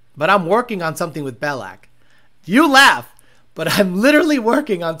 but I'm working on something with Bellac. You laugh, but I'm literally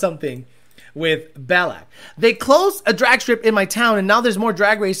working on something with Bellac. They closed a drag strip in my town, and now there's more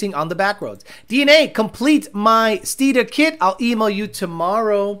drag racing on the back roads. DNA, complete my Steeda kit. I'll email you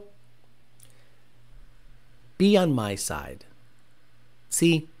tomorrow. Be on my side.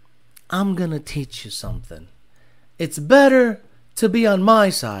 See, I'm gonna teach you something. It's better to be on my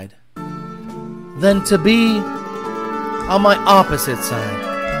side than to be on my opposite side.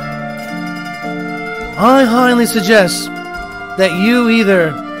 I highly suggest that you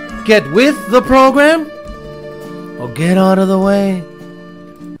either get with the program or get out of the way.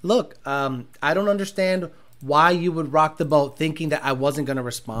 Look, I don't understand why you would rock the boat thinking that I wasn't going to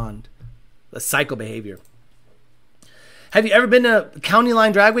respond. The psycho behavior. Have you ever been to County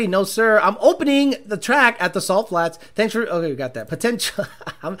Line Dragway? No, sir. I'm opening the track at the Salt Flats. Thanks for... Okay, we got that. Potential...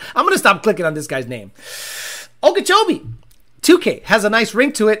 I'm going to stop clicking on this guy's name. Okeechobee. 2K has a nice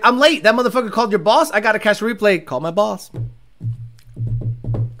ring to it. I'm late. That motherfucker called your boss. I got to catch a replay. Call my boss.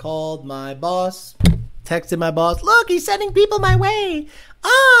 Called my boss. Texted my boss. Look, he's sending people my way.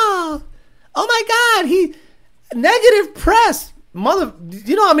 Oh my God. He negative press.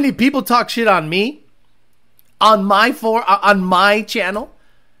 You know how many people talk shit on me? On my channel?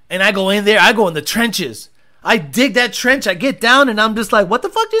 And I go in there. I go in the trenches. I dig that trench. I get down and I'm just like, what the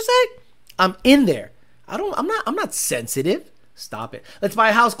fuck do you say? I'm in there. I'm not sensitive. Stop it. Let's buy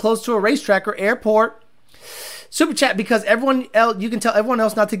a house close to a racetrack or airport. Super chat, because everyone else, you can tell everyone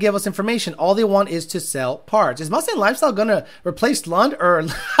else not to give us information. All they want is to sell parts. Is Mustang Lifestyle gonna replace Lund or?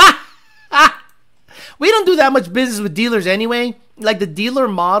 We don't do that much business with dealers anyway. Like the dealer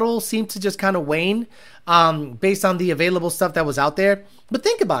model seemed to just kind of wane, based on the available stuff that was out there. But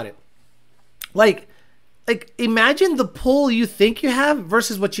think about it. Like imagine the pull you think you have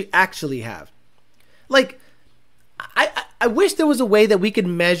versus what you actually have. Like, I wish there was a way that we could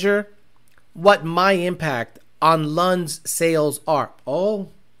measure what my impact on Lund's sales are. Oh,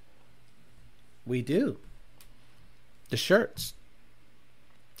 we do. The shirts.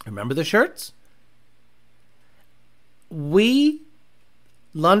 Remember the shirts? We,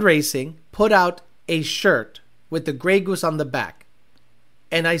 Lund Racing, put out a shirt with the Grey Goose on the back.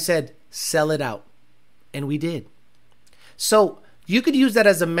 And I said, sell it out. And we did. So you could use that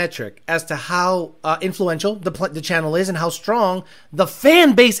as a metric as to how influential the channel is and how strong the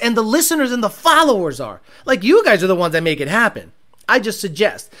fan base and the listeners and the followers are. Like, you guys are the ones that make it happen. I just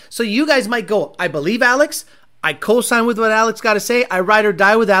suggest. So you guys might go, I believe Alex. I co-sign with what Alex got to say. I ride or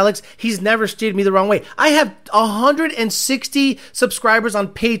die with Alex. He's never steered me the wrong way. I have 160 subscribers on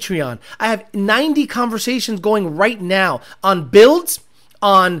Patreon. I have 90 conversations going right now on builds,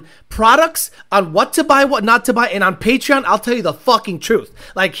 on products, on what to buy, what not to buy, and on Patreon, I'll tell you the fucking truth.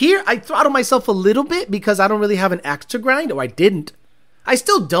 Like here, I throttle myself a little bit because I don't really have an axe to grind, or I didn't. I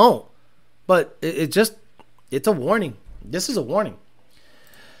still don't, but it's a warning. This is a warning.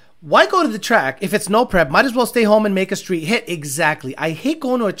 Why go to the track if it's no prep? Might as well stay home and make a street hit. Exactly. I hate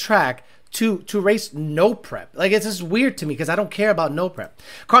going to a track to race no prep. Like, it's just weird to me because I don't care about no prep.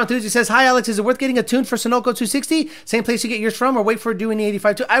 Carl Enthusiast says, hi Alex, is it worth getting a tune for Sunoco 260? Same place you get yours from, or wait for doing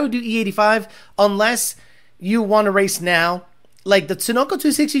E85 too? I would do E85 unless you want to race now. Like, the Sunoco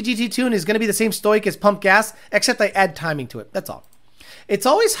 260 GT tune is going to be the same stoic as pump gas, except I add timing to it. That's all. It's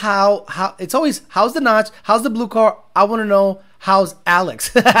always how's the notch? How's the blue car? I want to know How's Alex?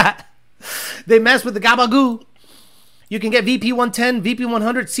 They mess with the gabagoo. You can get VP 110, VP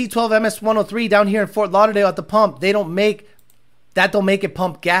 100, C12, MS 103 down here in Fort Lauderdale at the pump. Don't make it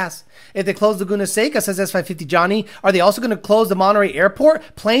pump gas. If they close Laguna Seca, says S550 Johnny, are they also going to close the Monterey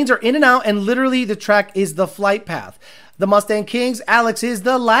Airport? Planes are in and out, and literally the track is the flight path. The Mustang Kings, Alex is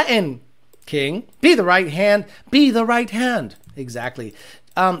the Latin king. Be the right hand. Be the right hand. Exactly.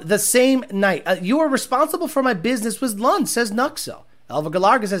 The same night, you are responsible for my business with Lund, says Nuxo. Elva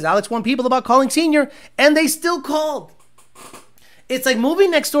Galarga says, Alex warned people about calling Senior, and they still called. It's like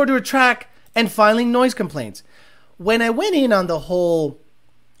moving next door to a track and filing noise complaints. When I went in on the whole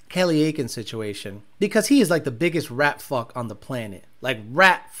Kelly Aiken situation, because he is like the biggest rat fuck on the planet. Like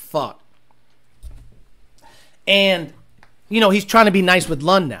rat fuck. And, he's trying to be nice with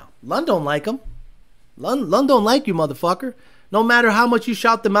Lund now. Lund don't like him. Lund don't like you, motherfucker. No matter how much you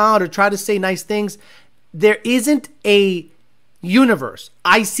shout them out or try to say nice things, there isn't a universe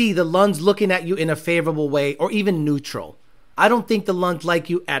I see the Lunds looking at you in a favorable way or even neutral. I don't think the Lunds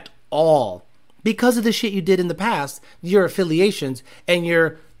like you at all because of the shit you did in the past, your affiliations, and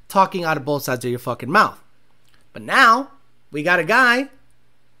you're talking out of both sides of your fucking mouth. But now we got a guy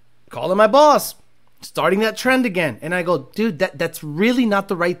calling my boss, starting that trend again. And I go, dude, that's really not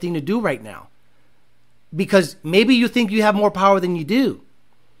the right thing to do right now. Because maybe you think you have more power than you do.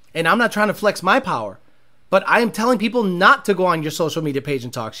 And I'm not trying to flex my power. But I am telling people not to go on your social media page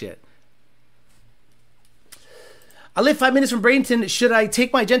and talk shit. I live 5 minutes from Bradenton. Should I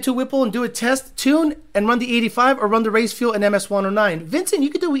take my Gen 2 Whipple and do a test tune and run the 85 or run the race fuel and MS-109? Vincent, you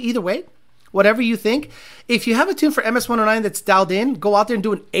could do it either way. Whatever you think. If you have a tune for MS-109 that's dialed in, go out there and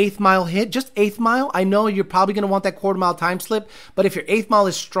do an 8th mile hit. Just 8th mile. I know you're probably going to want that quarter mile time slip. But if your 8th mile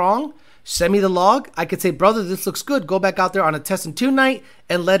is strong, send me the log. I could say, brother, this looks good. Go back out there on a test and tune night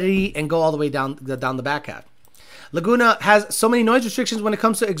and let it eat and go all the way down the back half. Laguna has so many noise restrictions when it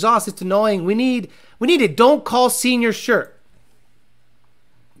comes to exhaust. It's annoying. We need a don't call Senior shirt.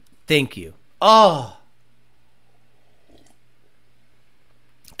 Thank you. Oh.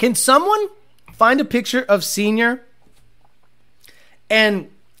 Can someone find a picture of Senior and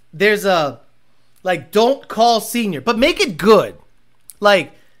there's a, like, don't call Senior, but make it good.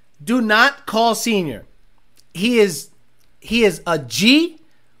 Like, do not call Senior. He is a G.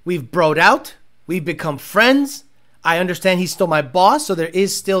 We've broed out. We've become friends. I understand he's still my boss, so there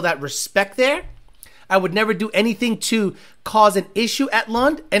is still that respect there. I would never do anything to cause an issue at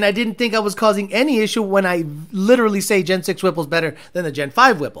Lund, and I didn't think I was causing any issue when I literally say Gen 6 Whipple's better than the Gen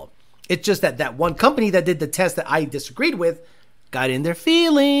 5 Whipple. It's just that one company that did the test that I disagreed with got in their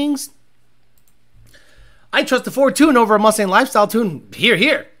feelings. I trust the Ford tune over a Mustang Lifestyle tune.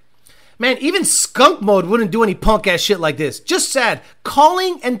 Here. Man, even Skunk Mode wouldn't do any punk-ass shit like this. Just sad.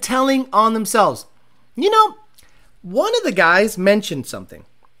 Calling and telling on themselves. One of the guys mentioned something.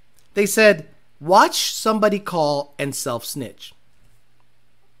 They said, watch somebody call and self-snitch.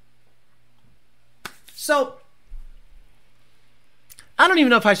 So, I don't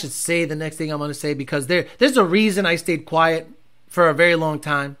even know if I should say the next thing I'm going to say because there's a reason I stayed quiet for a very long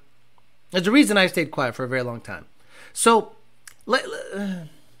time. There's a reason I stayed quiet for a very long time. So,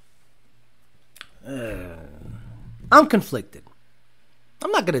 I'm conflicted. I'm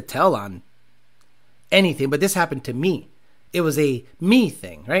not going to tell on anything, but this happened to me. It was a me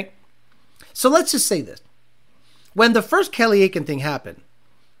thing, right? So let's just say this. When the first Kelly Aiken thing happened,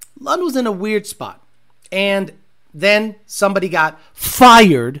 Lund was in a weird spot. And then somebody got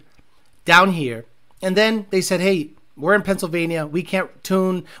fired down here. And then they said, hey, we're in Pennsylvania. We can't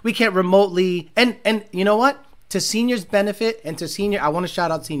tune. We can't remotely. And you know what? To Senior's benefit and to Senior, I want to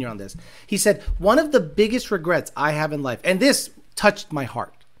shout out Senior on this. He said, one of the biggest regrets I have in life, and this touched my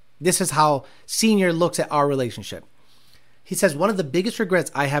heart. This is how Senior looks at our relationship. He says, one of the biggest regrets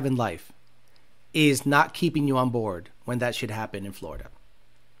I have in life is not keeping you on board when that shit happened in Florida.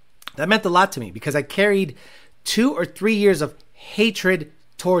 That meant a lot to me because I carried 2 or 3 years of hatred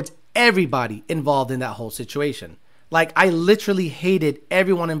towards everybody involved in that whole situation. Like, I literally hated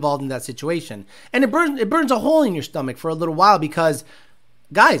everyone involved in that situation. And it burns a hole in your stomach for a little while because,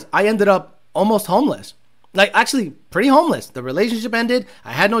 guys, I ended up almost homeless. Like, actually, pretty homeless. The relationship ended.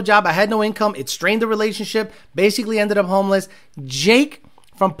 I had no job. I had no income. It strained the relationship. Basically ended up homeless. Jake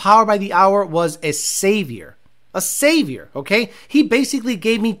from Power by the Hour was a savior. A savior, okay? He basically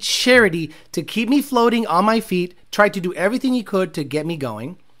gave me charity to keep me floating on my feet, tried to do everything he could to get me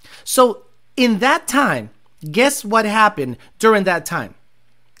going. So, in that time, guess what happened during that time?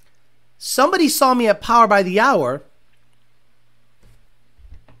 Somebody saw me at Power by the Hour.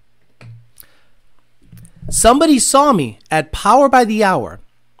 Somebody saw me at Power by the Hour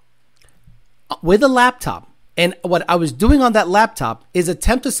with a laptop And what I was doing on that laptop is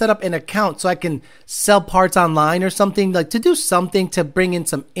attempt to set up an account so I can sell parts online or something, like to do something to bring in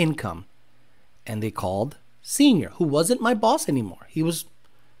some income. And they called Senior, who wasn't my boss anymore. He goes,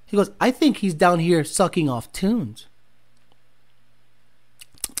 I think he's down here sucking off tunes.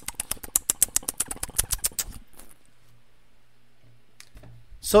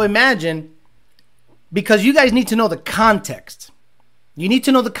 So imagine, because you guys need to know the context. You need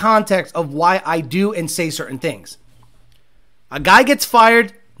to know the context of why I do and say certain things. A guy gets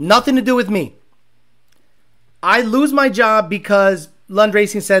fired, nothing to do with me. I lose my job because Lund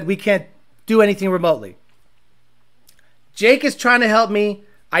Racing said we can't do anything remotely. Jake is trying to help me.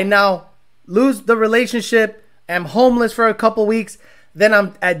 I now lose the relationship. I'm homeless for a couple weeks. Then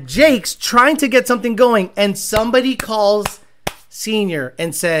I'm at Jake's trying to get something going, and somebody calls Senior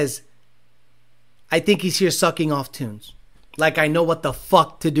and says, I think he's here sucking off tunes. Like I know what the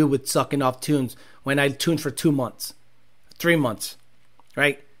fuck to do with sucking off tunes when I tuned for 2 months, 3 months,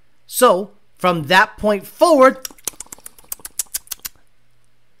 right? So from that point forward,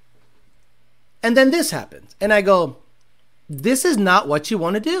 and then this happens. And I go, this is not what you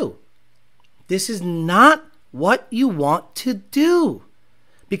want to do. This is not what you want to do.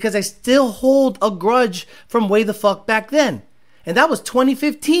 Because I still hold a grudge from way the fuck back then. And that was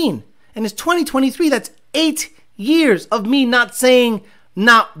 2015. And it's 2023. That's 8 years of me not saying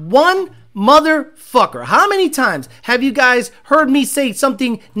not one motherfucker. How many times have you guys heard me say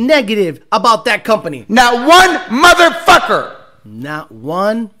something negative about that company? Not one motherfucker. Not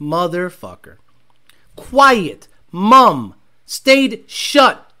one motherfucker. Quiet, mum, stayed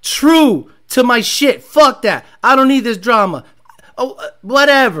shut, true to my shit. Fuck that. I don't need this drama. Oh,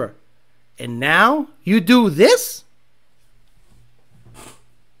 whatever. And now you do this?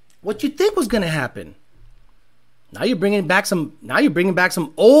 What you think was going to happen? Now you're bringing back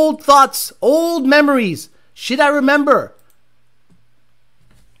some old thoughts, old memories. Shit I remember.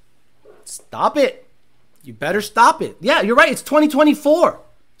 Stop it. You better stop it. Yeah, you're right. It's 2024.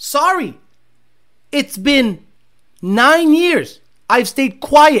 Sorry. It's been 9 years. I've stayed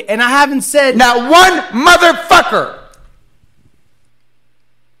quiet and I haven't said not one motherfucker.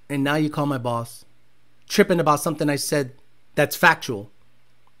 And now you call my boss, tripping about something I said that's factual,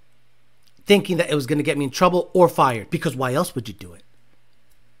 thinking that it was going to get me in trouble or fired. Because why else would you do it?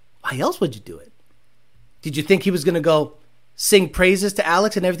 Why else would you do it? Did you think he was going to go sing praises to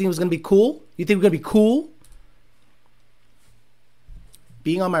Alex and everything was going to be cool? You think we're going to be cool?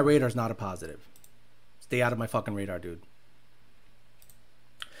 Being on my radar is not a positive. Stay out of my fucking radar, dude.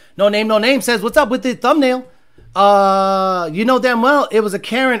 No Name says, what's up with the thumbnail? You know damn well it was a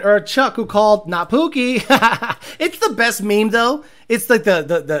Karen or a Chuck who called, not Pookie. It's the best meme though. It's like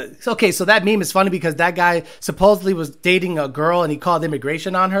the okay, so that meme is funny because that guy supposedly was dating a girl and he called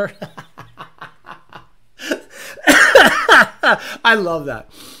immigration on her. I love that.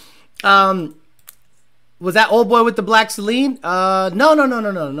 Was that old boy with the black Celine? No,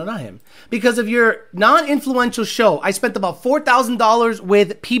 not him. Because of your non-influential show, I spent about $4,000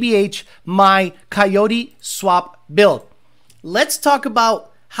 with PBH, my Coyote swap build. Let's talk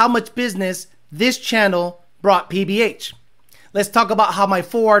about how much business this channel brought PBH. Let's talk about how my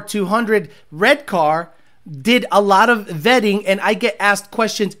 4R200 red car did a lot of vetting and I get asked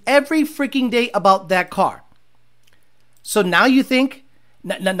questions every freaking day about that car. So now you think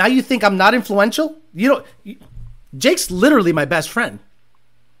I'm not influential? Jake's literally my best friend.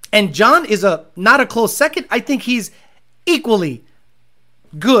 And John is not a close second. I think he's equally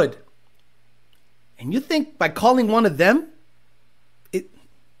good. And you think by calling one of them,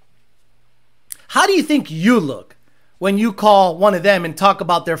 how do you think you look when you call one of them and talk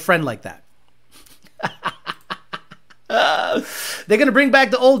about their friend like that? They're going to bring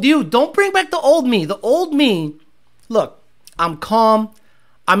back the old you. Don't bring back the old me. The old me, look, I'm calm.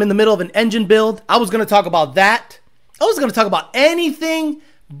 I'm in the middle of an engine build. I was going to talk about that. I was going to talk about anything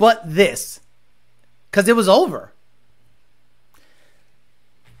but this. Because it was over.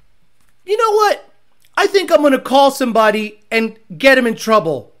 You know what? I think I'm going to call somebody and get him in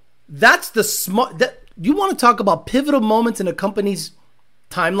trouble. That's the smart... You want to talk about pivotal moments in a company's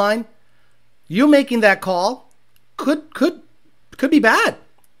timeline? You making that call could be bad.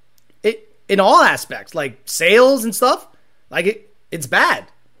 In all aspects, like sales and stuff. Like it's bad.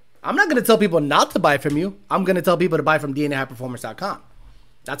 I'm not going to tell people not to buy from you. I'm going to tell people to buy from DNAHighPerformance.com.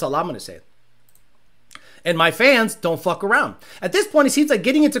 That's all I'm going to say. And my fans don't fuck around. At this point, it seems like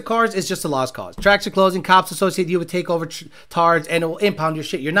getting into cars is just a lost cause. Tracks are closing, cops associate you with takeover tards, and it will impound your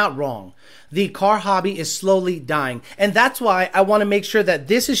shit. You're not wrong. The car hobby is slowly dying. And that's why I want to make sure that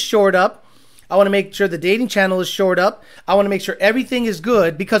this is shored up. I want to make sure the dating channel is shored up. I want to make sure everything is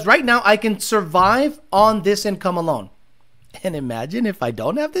good because right now I can survive on this income alone. And imagine if I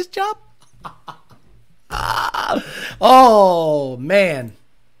don't have this job. Oh, man.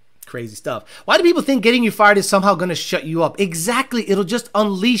 Crazy stuff. Why do people think getting you fired is somehow going to shut you up? Exactly. It'll just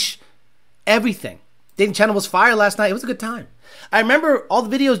unleash everything. Dating channel was fire last night. It was a good time. I remember all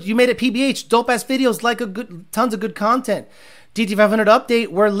the videos you made at PBH. Dope ass videos, like tons of good content. DT500 update.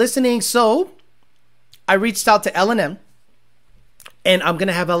 We're listening. So I reached out to L&M and I'm going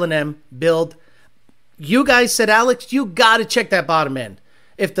to have L&M build. You guys said, Alex, you got to check that bottom end.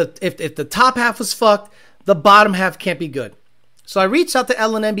 If the top half was fucked, the bottom half can't be good. So I reached out to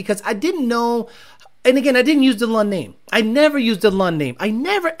L&M because I didn't know. And again, I didn't use the Lund name. I never used the Lund name. I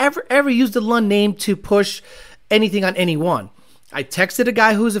never, ever used the Lund name to push anything on anyone. I texted a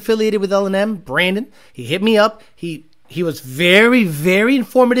guy who's affiliated with L&M, Brandon. He hit me up. He was very, very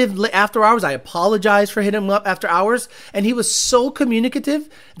informative after hours. I apologize for hitting him up after hours. And he was so communicative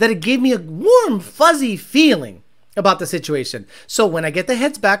that it gave me a warm, fuzzy feeling about the situation. So when I get the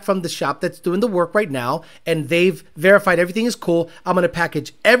heads back from the shop that's doing the work right now, and they've verified everything is cool, I'm going to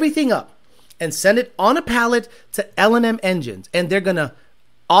package everything up and send it on a pallet to L&M Engines. And they're going to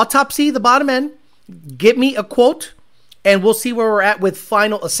autopsy the bottom end, get me a quote, and we'll see where we're at with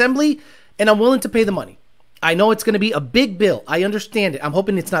final assembly. And I'm willing to pay the money. I know it's going to be a big bill. I understand it. I'm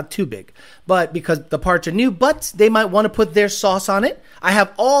hoping it's not too big. But because the parts are new, but they might want to put their sauce on it. I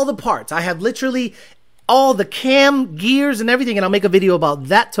have all the parts. I have literally all the cam gears and everything. And I'll make a video about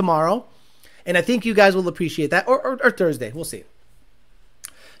that tomorrow. And I think you guys will appreciate that. Or Thursday. We'll see.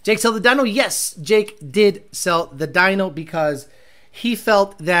 Jake sell the dyno? Yes, Jake did sell the dyno because he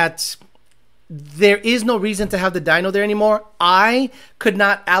felt that there is no reason to have the dyno there anymore. I could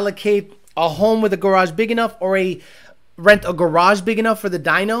not allocate a home with a garage big enough or rent a garage big enough for the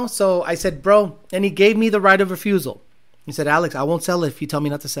dyno. So I said, bro, and he gave me the right of refusal. He said, Alex, I won't sell it if you tell me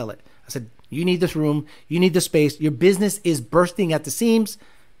not to sell it. I said, you need this room. You need the space. Your business is bursting at the seams.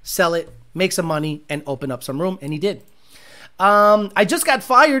 Sell it, make some money, and open up some room. And he did. I just got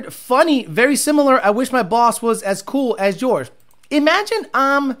fired. Funny, very similar. I wish my boss was as cool as yours. Imagine,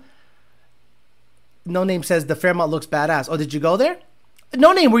 No Name says the Fairmont looks badass. Oh, did you go there?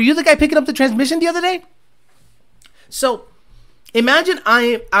 No Name, were you the guy picking up the transmission the other day? So, imagine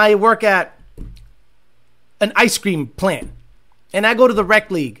I work at an ice cream plant, and I go to the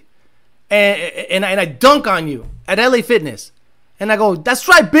rec league, and I dunk on you at LA Fitness, and I go, that's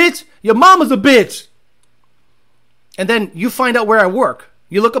right, bitch, your mama's a bitch. And then you find out where I work.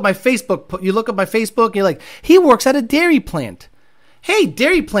 You look at my Facebook, and you're like, he works at a dairy plant. Hey,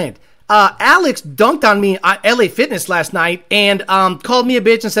 dairy plant. Alex dunked on me at LA Fitness last night and called me a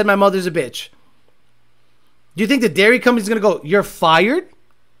bitch and said my mother's a bitch. Do you think the dairy company's going to go, you're fired?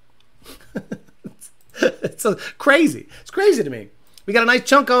 It's crazy. It's crazy to me. We got a nice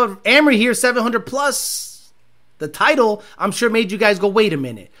chunk of Amory here, 700 plus. The title, I'm sure, made you guys go, wait a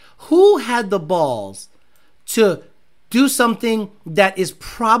minute. Who had the balls to do something that is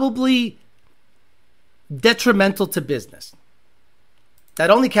probably detrimental to business? That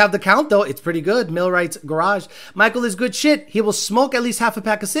only have the count, though. It's pretty good. Millwright's Garage. Michael is good shit. He will smoke at least half a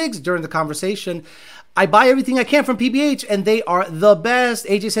pack of cigs during the conversation. I buy everything I can from PBH, and they are the best.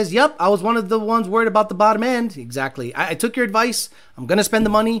 AJ says, yep, I was one of the ones worried about the bottom end. Exactly. I took your advice. I'm going to spend the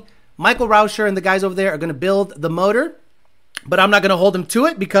money. Michael Rauscher and the guys over there are going to build the motor, but I'm not going to hold them to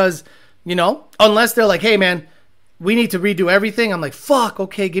it because, unless they're like, hey, man, we need to redo everything. I'm like, fuck,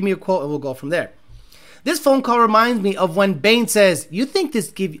 okay, give me a quote, and we'll go from there. This phone call reminds me of when Bane says, you think this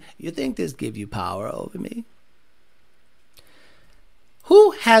give you power over me?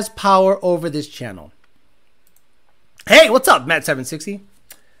 Who has power over this channel? Hey, what's up, Matt760?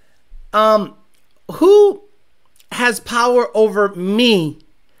 Who has power over me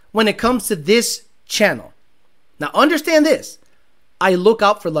when it comes to this channel? Now, understand this. I look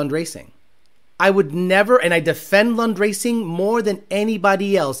out for Lund Racing. I would never, and I defend Lund Racing more than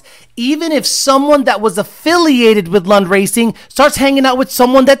anybody else. Even if someone that was affiliated with Lund Racing starts hanging out with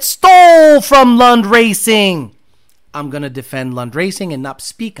someone that stole from Lund Racing, I'm going to defend Lund Racing and not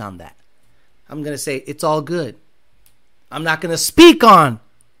speak on that. I'm going to say it's all good. I'm not going to speak on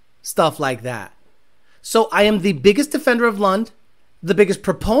stuff like that. So I am the biggest defender of Lund, the biggest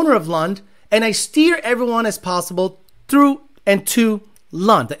proponent of Lund, and I steer everyone as possible through and to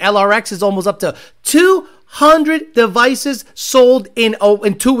Lund. The LRX is almost up to 200 devices sold in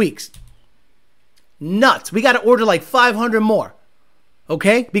 2 weeks. Nuts. We got to order like 500 more.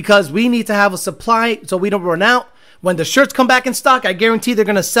 Okay? Because we need to have a supply so we don't run out. When the shirts come back in stock, I guarantee they're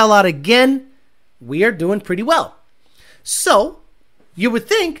going to sell out again. We are doing pretty well. So, you would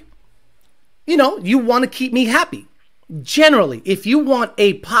think, you want to keep me happy. Generally, if you want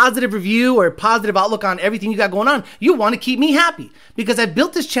a positive review or a positive outlook on everything you got going on, you want to keep me happy because I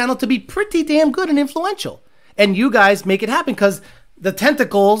built this channel to be pretty damn good and influential. And you guys make it happen because the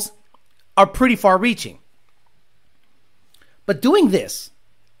tentacles are pretty far reaching. But doing this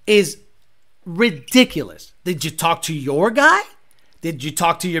is ridiculous. Did you talk to your guy? Did you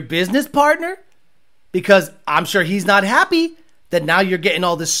talk to your business partner? Because I'm sure he's not happy that now you're getting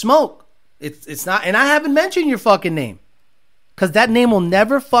all this smoke. It's not, and I haven't mentioned your fucking name. Because that name will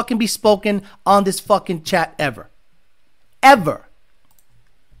never fucking be spoken on this fucking chat ever. Ever.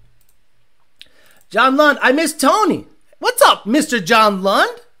 John Lund, I miss Tony. What's up, Mr. John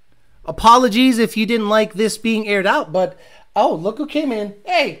Lund? Apologies if you didn't like this being aired out, but, oh, look who came in.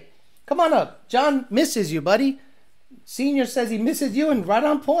 Hey, come on up. John misses you, buddy. Senior says he misses you, and right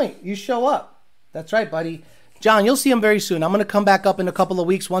on point. You show up. That's right, buddy. John, you'll see him very soon. I'm going to come back up in a couple of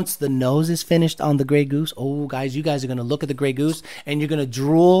weeks once the nose is finished on the Grey Goose. Oh, guys, you guys are going to look at the Grey Goose and you're going to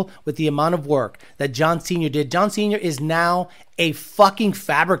drool with the amount of work that John Sr. did. John Sr. is now a fucking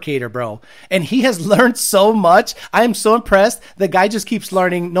fabricator, bro. And he has learned so much. I am so impressed. The guy just keeps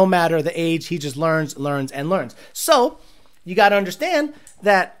learning no matter the age. He just learns, and learns. So you got to understand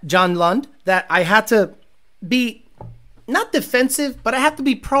that, John Lund, that I had to be not defensive, but I have to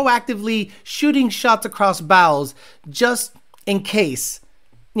be proactively shooting shots across bows just in case,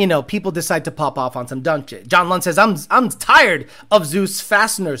 people decide to pop off on some dumb shit. John Lund says, I'm tired of Zeus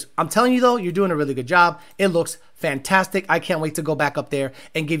fasteners. I'm telling you, though, you're doing a really good job. It looks fantastic. I can't wait to go back up there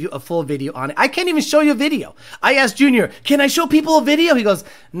and give you a full video on it. I can't even show you a video. I asked Junior, can I show people a video? He goes,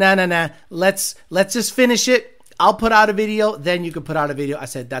 nah. Let's just finish it. I'll put out a video, then you can put out a video. I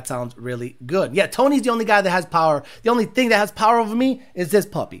said, that sounds really good. Yeah, Tony's the only guy that has power. The only thing that has power over me is this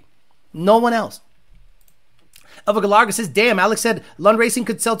puppy. No one else. Elva Galarga says, damn, Alex said Lund Racing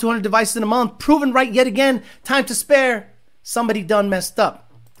could sell 200 devices in a month. Proven right yet again. Time to spare. Somebody done messed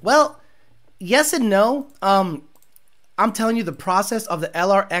up. Well, yes and no. I'm telling you, the process of the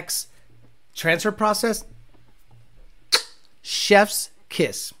LRX transfer process, chef's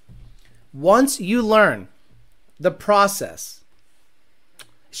kiss. Once you learn the process.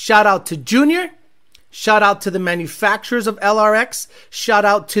 Shout out to Junior. Shout out to the manufacturers of LRX. Shout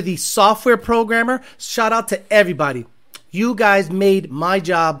out to the software programmer. Shout out to everybody. You guys made my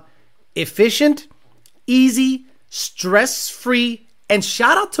job efficient, easy, stress-free, and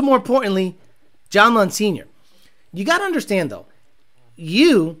shout out to, more importantly, John Lund Sr. You got to understand, though,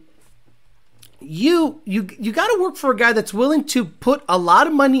 you got to work for a guy that's willing to put a lot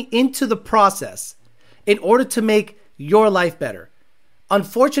of money into the process in order to make your life better.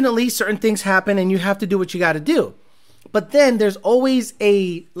 Unfortunately, certain things happen and you have to do what you got to do. But then there's always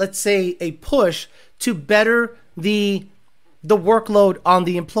a push to better the workload on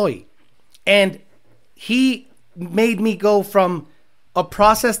the employee. And he made me go from a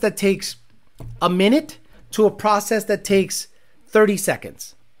process that takes a minute to a process that takes 30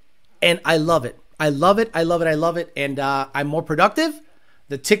 seconds. And I love it. I love it. And I'm more productive.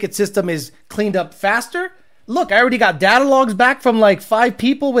 The ticket system is cleaned up faster. Look, I already got data logs back from like 5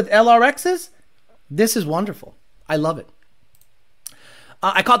 people with LRXs. This is wonderful. I love it.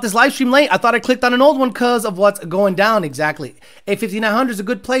 I caught this live stream late. I thought I clicked on an old one because of what's going down exactly. A 5900 is a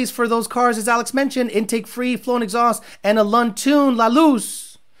good place for those cars, as Alex mentioned. Intake free, flown exhaust, and a Lund tune, La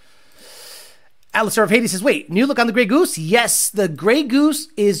Luz. Alistair of Hades says, wait, new look on the Grey Goose? Yes, the Grey Goose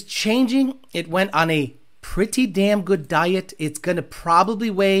is changing. It went on a pretty damn good diet. It's going to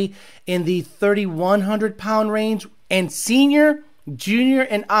probably weigh in the 3,100 pound range. And Senior, Junior,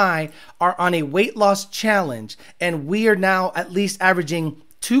 and I are on a weight loss challenge. And we are now at least averaging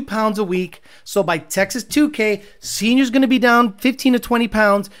 2 pounds a week. So by Texas 2K, Senior's going to be down 15 to 20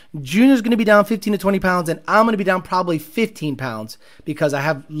 pounds. Junior's going to be down 15 to 20 pounds. And I'm going to be down probably 15 pounds because I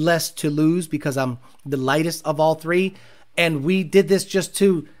have less to lose because I'm the lightest of all three. And we did this just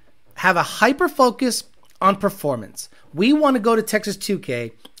to have a hyper focus on performance. We want to go to Texas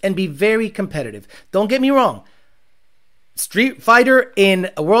 2K and be very competitive. Don't get me wrong. Street Fighter in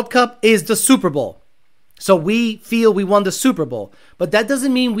a World Cup is the Super Bowl. So we feel we won the Super Bowl. But that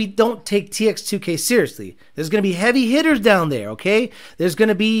doesn't mean we don't take TX2K seriously. There's going to be heavy hitters down there, okay? There's going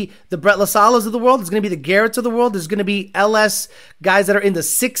to be the Brett Lasalas of the world. There's going to be the Garretts of the world. There's going to be LS guys that are in the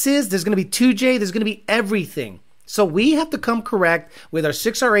 6s. There's going to be 2J. There's going to be everything. So we have to come correct with our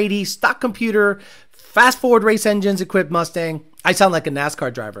 6R80, stock computer, fast forward race engines equipped Mustang. I sound like a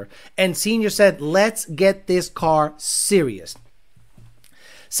NASCAR driver. And Senior said, let's get this car serious.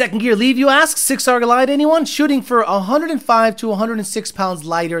 Second Gear Leave, you ask, 6R Glide, anyone? Shooting for 105 to 106 pounds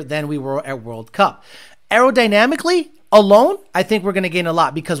lighter than we were at World Cup. Aerodynamically, alone, I think we're going to gain a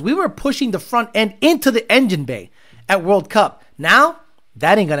lot because we were pushing the front end into the engine bay at World Cup. Now,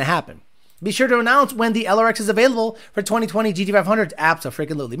 that ain't going to happen. Be sure to announce when the LRX is available for 2020 GT500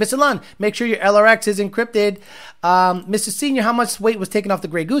 abso-freaking-lutely. Mr. Lund, make sure your LRX is encrypted. Mr. Senior, how much weight was taken off the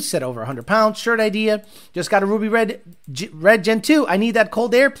Grey Goose? Said over 100 pounds. Shirt idea. Just got a Ruby Red Gen 2. I need that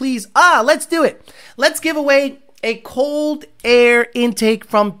cold air, please. Let's do it. Let's give away a cold air intake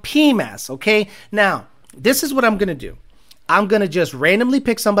from PMAS, okay? Now, this is what I'm going to do. I'm going to just randomly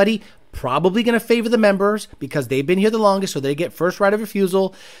pick somebody, probably going to favor the members because they've been here the longest, so they get first right of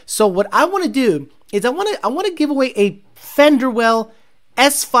refusal. So what I want to do is I want to give away a Fenderwell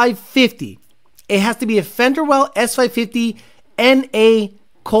S550. It has to be a Fenderwell S550 NA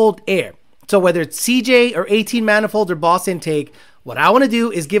cold air. So whether it's CJ or 18 manifold or Boss intake, what I want to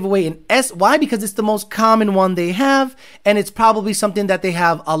do is give away an S. Why? Because it's the most common one they have, and it's probably something that they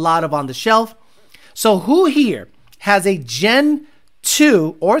have a lot of on the shelf. So who here has a Gen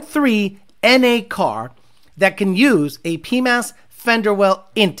 2 or 3 NA car that can use a PMAS Fenderwell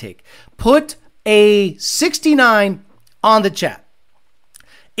intake? Put a 69 on the chat.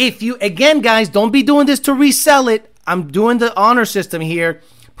 If you, again, guys, don't be doing this to resell it. I'm doing the honor system here.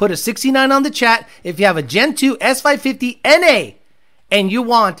 Put a 69 on the chat if you have a Gen 2 S550 NA and you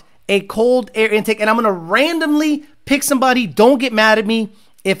want a cold air intake. And I'm going to randomly pick somebody. Don't get mad at me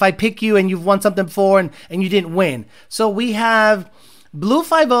if I pick you and you've won something before and you didn't win. So we have Blue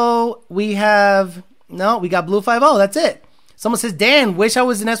 50. We got Blue 50. That's it. Someone says, Dan, wish I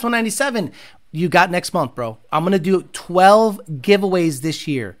was an S197. You got next month, bro. I'm going to do 12 giveaways this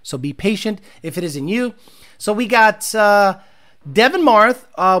year. So be patient if it isn't you. So we got Devin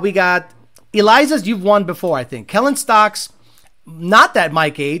Marth. We got Eliza's. You've won before, I think. Kellen Stocks. Not that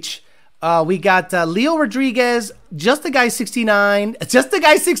Mike H. We got Leo Rodriguez. Just the guy 69. Just the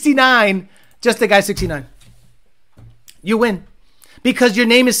guy 69. Just the guy 69. You win. Because your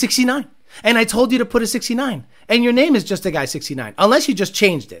name is 69. And I told you to put a 69. And your name is Just the Guy 69. Unless you just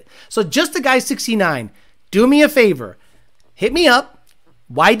changed it. So Just the Guy 69. Do me a favor. Hit me up.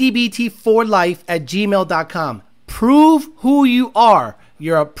 ydbt4life@gmail.com. Prove who you are.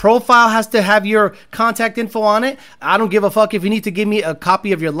 Your profile has to have your contact info on it. I don't give a fuck if you need to give me a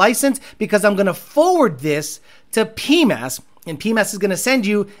copy of your license because I'm going to forward this to PMAS. And PMAS is going to send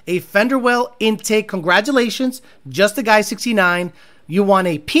you a Fenderwell intake. Congratulations. Just the Guy 69. You want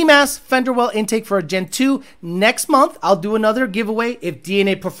a PMAS Fenderwell intake for a Gen 2. Next month, I'll do another giveaway. If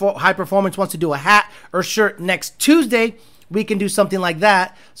DNA High Performance wants to do a hat or shirt next Tuesday, we can do something like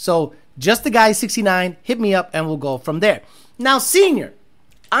that. So Just the Guy 69, hit me up and we'll go from there. Now, Senior,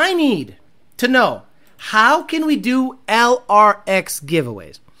 I need to know, how can we do LRX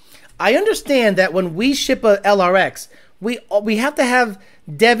giveaways? I understand that when we ship a LRX, we have to have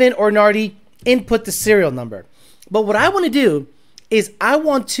Devin or Nardi input the serial number. But what I want to do is I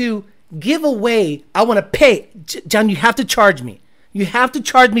want to give away, I want to pay. John, you have to charge me. You have to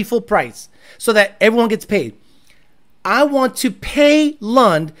charge me full price so that everyone gets paid. I want to pay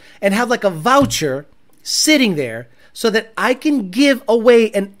Lund and have like a voucher sitting there so that I can give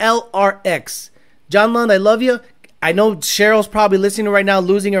away an LRX. John Lund, I love you. I know Cheryl's probably listening right now,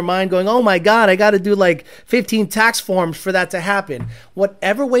 losing her mind, going, oh my God, I got to do like 15 tax forms for that to happen.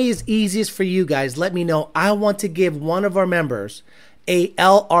 Whatever way is easiest for you guys, let me know. I want to give one of our members a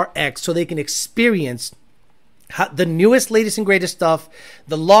LRX so they can experience the newest, latest, and greatest stuff,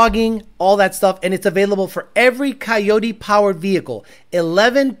 the logging, all that stuff, and it's available for every Coyote-powered vehicle,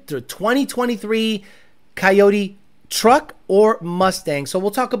 11 through 2023 Coyote truck or Mustang. So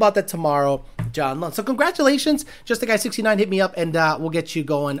we'll talk about that tomorrow, John Lund. So congratulations. Just the Guy 69, hit me up, and we'll get you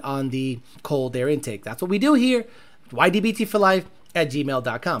going on the cold air intake. That's what we do here.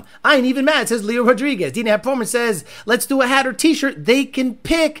 ydbt4life@gmail.com. I ain't even mad, says Leo Rodriguez. DNA High Performance says, let's do a hat or t-shirt they can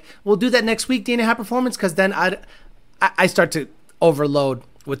pick. We'll do that next week, DNA High Performance, because then I start to overload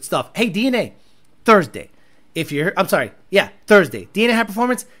with stuff. Hey, DNA, Thursday. Thursday. DNA High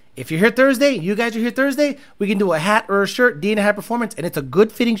Performance. If you're here Thursday, you guys are here Thursday, we can do a hat or a shirt, DNA High Performance, and it's a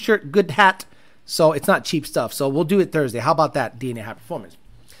good fitting shirt, good hat. So it's not cheap stuff. So we'll do it Thursday. How about that, DNA High Performance?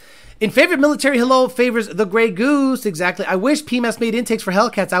 In favorite military hello favors the Grey Goose. Exactly. I wish PMAS made intakes for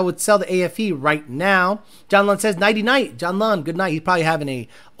Hellcats. I would sell the AFE right now. John Lund says, nighty night. John Lund, good night. He's probably having a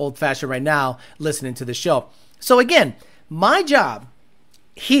old fashioned right now listening to the show. So again, my job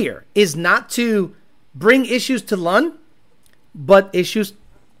here is not to bring issues to Lund, but issues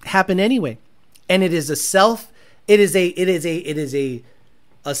happen anyway. And it is a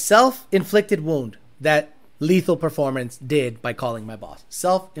self-inflicted wound that Lethal Performance did by calling my boss.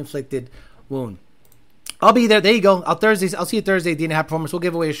 Self-inflicted wound. I'll be there. There you go. I'll see you Thursday. DNA Hat Performance. We'll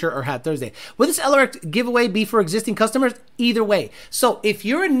give away a shirt or hat Thursday. Will this LRX giveaway be for existing customers? Either way. So if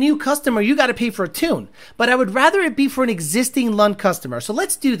you're a new customer, you got to pay for a tune. But I would rather it be for an existing Lund customer. So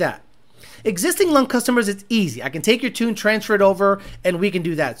let's do that. Existing Lund customers, it's easy. I can take your tune, transfer it over, and we can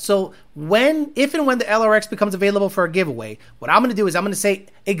do that. So if and when the LRX becomes available for a giveaway, what I'm going to do is I'm going to say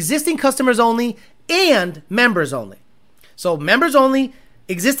existing customers only and members only. So members only,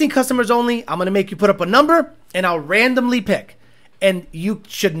 existing customers only. I'm going to make you put up a number, and I'll randomly pick. And you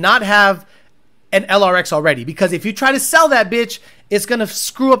should not have an LRX already, because if you try to sell that bitch, it's going to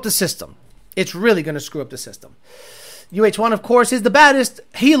screw up the system. It's really going to screw up the system. UH1, of course, is the baddest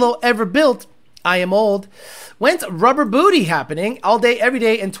helo ever built. I am old. When's Rubber Booty happening? All day, every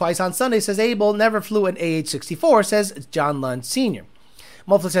day, and twice on Sunday, says Abel. Never flew an AH-64, says John Lund Sr.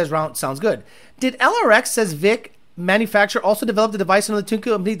 Muffler says, round sounds good. Did LRX, says Vic, manufacturer, also develop the device in the tune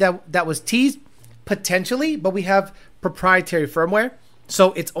company that was teased? Potentially, but we have proprietary firmware,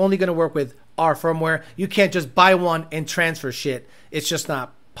 so it's only going to work with our firmware. You can't just buy one and transfer shit. It's just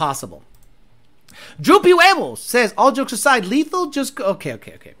not possible. Droopy Webble says, all jokes aside, Lethal just go. Okay.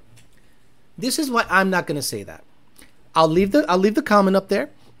 This is why I'm not going to say that. I'll leave the comment up there,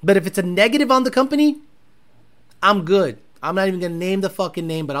 but if it's a negative on the company, I'm good. I'm not even going to name the fucking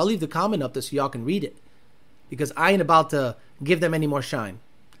name, but I'll leave the comment up there so y'all can read it, because I ain't about to give them any more shine.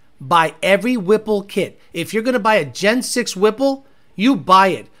 Buy every Whipple kit. If you're going to buy a Gen 6 Whipple, you buy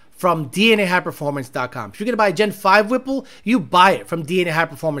it from DNAHighPerformance.com. If you're going to buy a Gen 5 Whipple, you buy it from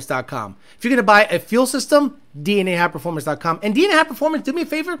DNAHighPerformance.com. If you're going to buy a fuel system, DNAHighPerformance.com. And DNA High Performance, do me a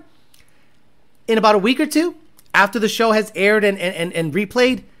favor. In about a week or two, after the show has aired and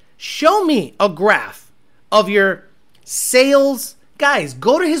replayed, show me a graph of your sales. Guys,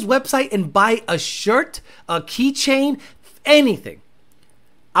 go to his website and buy a shirt, a keychain, anything.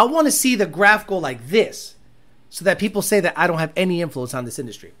 I want to see the graph go like this so that people say that I don't have any influence on this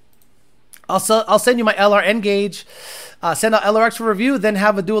industry. I'll send you my LR N-Gauge, send out LRX for review, then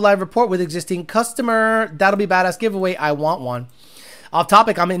have a do a live report with existing customer. That'll be badass giveaway. I want one. Off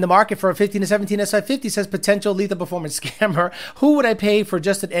topic, I'm in the market for a 15 to 17 S550, says potential lethal performance scammer. Who would I pay for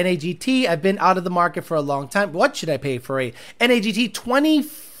just an NAGT? I've been out of the market for a long time. What should I pay for a NAGT?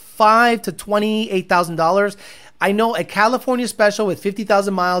 $25,000 to $28,000. I know a California special with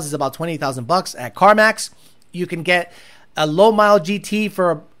 50,000 miles is about $28,000 at CarMax. You can get a low mile GT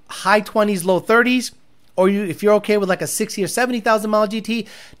for high 20s, low 30s. Or if you're okay with like a 60 or 70,000 mile GT.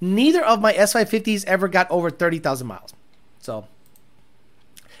 Neither of my S550s ever got over 30,000 miles. So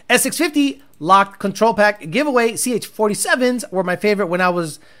S650 locked control pack giveaway. CH47s were my favorite when I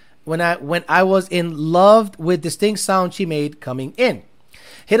was in love with distinct sound she made coming in.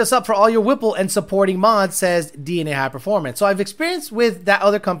 Hit us up for all your Whipple and supporting mods, says DNA High Performance. So I've experienced with that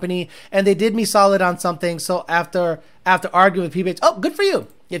other company, and they did me solid on something. So after arguing with PBH, oh, good for you.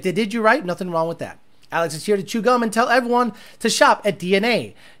 If they did you right, nothing wrong with that. Alex is here to chew gum and tell everyone to shop at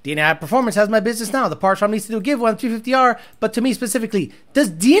DNA. DNA High Performance has my business now. The Parts Farm needs to do a giveaway on 350R, but to me specifically,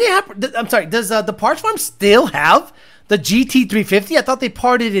 does the Parts Farm still have the GT350? I thought they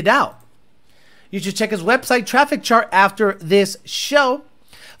parted it out. You should check his website traffic chart after this show.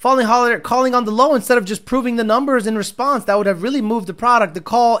 Falling Holiday calling on the low instead of just proving the numbers in response. That would have really moved the product. The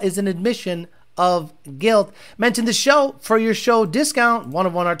call is an admission of guilt. Mention the show for your show discount. One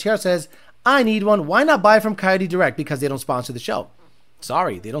of one RTR says, I need one. Why not buy from Coyote Direct? Because they don't sponsor the show.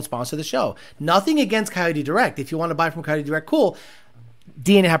 Sorry, they don't sponsor the show. Nothing against Coyote Direct. If you want to buy from Coyote Direct, cool.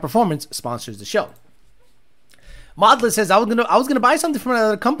 DNA High Performance sponsors the show. Modless says, I was gonna buy something from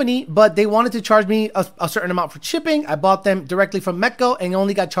another company, but they wanted to charge me a certain amount for shipping. I bought them directly from Metco and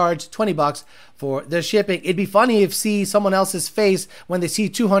only got charged $20 for the shipping. It'd be funny if see someone else's face when they see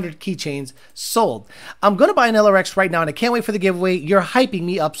 200 keychains sold. I'm gonna buy an LRX right now, and I can't wait for the giveaway. You're hyping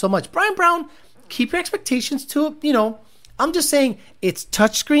me up so much. Brian Brown, keep your expectations to, I'm just saying it's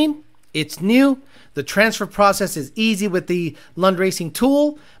touchscreen, it's new. The transfer process is easy with the Lund Racing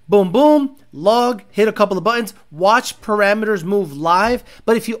tool. Boom, boom, log, hit a couple of buttons, watch parameters move live.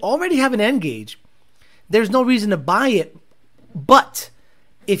 But if you already have an N-Gauge, there's no reason to buy it. But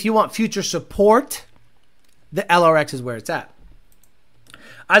if you want future support, the LRX is where it's at.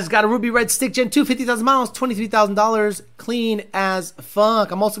 I just got a Ruby Red Stick Gen 2, 50,000 miles, $23,000, clean as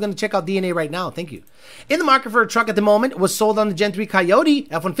fuck. I'm also going to check out DNA right now. Thank you. In the market for a truck at the moment, was sold on the Gen 3 Coyote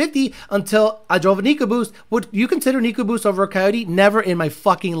F-150 until I drove an EcoBoost. Would you consider an EcoBoost over a Coyote? Never in my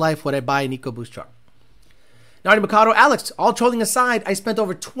fucking life would I buy an EcoBoost truck. Nardi Mikado, Alex, all trolling aside, I spent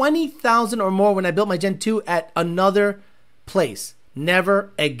over $20,000 or more when I built my Gen 2 at another place.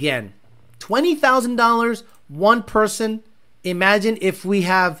 Never again. $20,000, one person. Imagine if we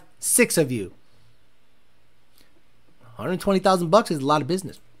have 6 of you. $120,000 is a lot of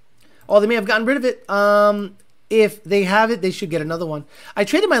business. Oh, they may have gotten rid of it. If they have it, they should get another one. I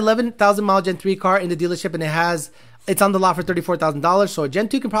traded my 11,000 mile Gen 3 car in the dealership, and it's on the lot for $34,000. So a Gen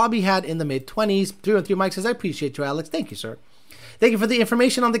 2 can probably be had in the mid-20s. 313 Mike says, I appreciate you, Alex. Thank you, sir. Thank you for the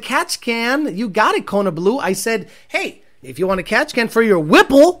information on the catch can. You got it, Kona Blue. I said, hey, if you want a catch can for your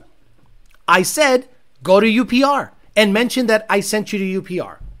Whipple, I said, go to UPR and mention that I sent you to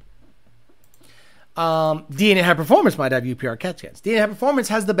UPR. DNA High Performance might have UPR catch cans. DNA High Performance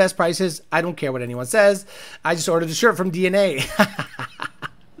has the best prices. I don't care what anyone says. I just ordered a shirt from DNA.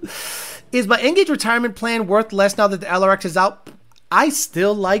 Is my Engage retirement plan worth less now that the LRX is out? I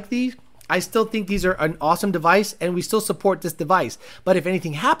still like these. I still think these are an awesome device, and we still support this device. But if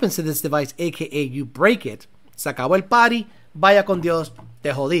anything happens to this device, aka you break it, se acabó el party, vaya con Dios,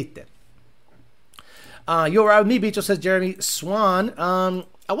 te jodiste. You're right with me, Bicho, says Jeremy Swan.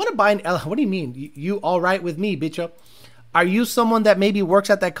 I want to buy an L. What do you mean? You all right with me, Bicho? Are you someone that maybe works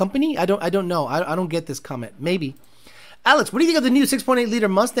at that company? I don't know. I don't get this comment. Maybe. Alex, what do you think of the new 6.8 liter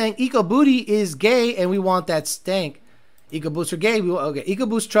Mustang? EcoBooty is gay, and we want that stank. EcoBoosts are gay.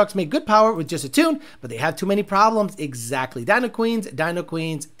 EcoBoost trucks make good power with just a tune, but they have too many problems. Exactly. Dino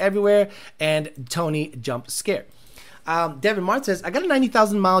Queens everywhere, and Tony jump scare. Devin Martin says, I got a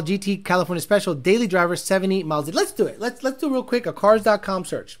 90,000 mile GT California Special daily driver, 70 miles. Let's do it. Let's do real quick a cars.com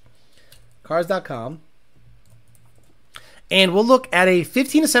search. Cars.com. And we'll look at a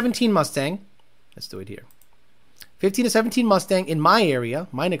 15 to 17 Mustang. Let's do it here. 15 to 17 Mustang in my area,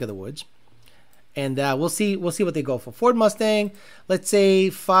 my neck of the woods. And we'll see what they go for. Ford Mustang, let's say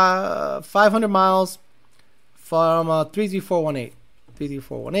 500 miles from 33418.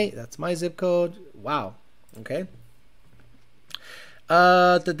 33418, that's my zip code. Wow. Okay.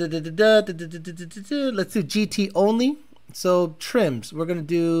 Let's do GT only. So trims, we're going to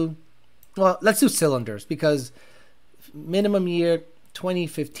do, well, let's do cylinders because minimum year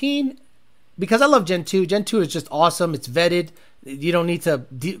 2015. Because I love Gen 2. Gen 2 is just awesome. It's vetted. You don't need to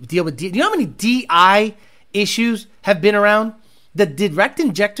deal with... Do you know how many DI issues have been around? The direct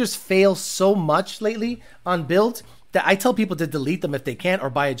injectors fail so much lately on builds that I tell people to delete them if they can or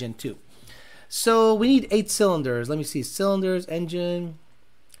buy a Gen 2. So we need 8 cylinders. Let me see. Cylinders, engine,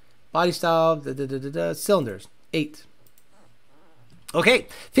 body style, cylinders. 8. Okay.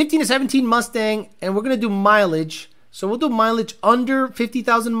 15 to 17 Mustang, and we're going to do mileage. So we'll do mileage under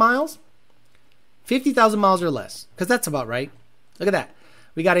 50,000 miles. 50,000 miles or less, because that's about right. Look at that.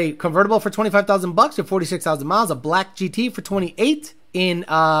 We got a convertible for $25,000 or 46,000 miles, a black GT for 28 in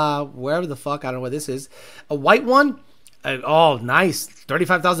wherever the fuck, I don't know what this is. A white one. Oh, nice.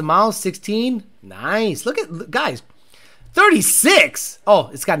 35,000 miles, 16. Nice. Look guys. 36.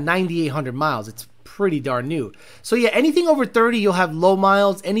 Oh, it's got 9,800 miles. It's pretty darn new. So yeah, anything over 30, you'll have low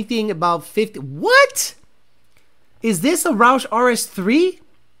miles. Anything about 50. What? Is this a Roush RS3?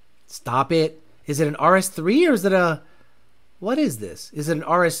 Stop it. Is it an RS3 or is it what is this? Is it an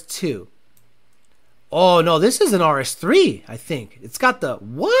RS2? Oh, no, this is an RS3, I think. It's got the,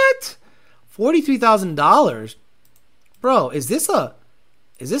 what? $43,000. Bro, is this an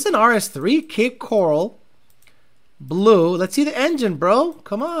RS3? Cape Coral, blue. Let's see the engine, bro.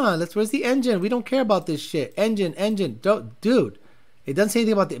 Come on, where's the engine? We don't care about this shit. Engine. Dude, it doesn't say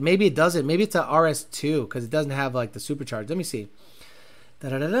anything about it. Maybe it doesn't. Maybe it's a RS2 because it doesn't have like the supercharged. Let me see. It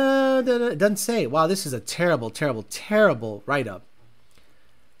doesn't say. Wow, this is a terrible write-up.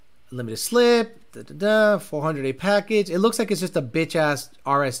 Limited slip. 400A package. It looks like it's just a bitch-ass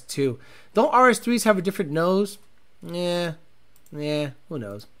RS2. Don't RS3s have a different nose? Yeah, who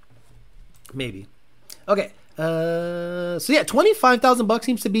knows? Maybe. Okay. So yeah, $25,000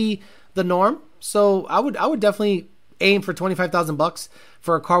 seems to be the norm. So I would definitely aim for $25,000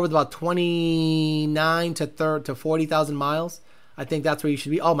 for a car with about 29 to 40,000 miles. I think that's where you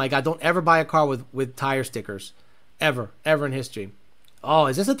should be. Oh my God, don't ever buy a car with tire stickers. Ever in history. Oh,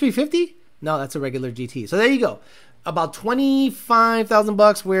 is this a 350? No, that's a regular GT. So there you go. About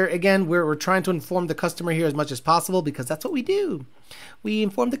 $25,000 where, again, we're trying to inform the customer here as much as possible because that's what we do. We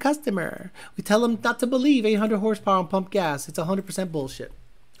inform the customer. We tell them not to believe 800 horsepower on pump gas. It's 100% bullshit.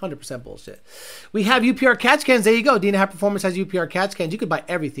 100% bullshit. We have UPR catch cans. There you go. DNA High Performance has UPR catch cans. You could buy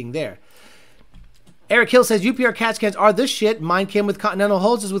everything there. Eric Hill says UPR catch cans are the shit. Mine came with Continental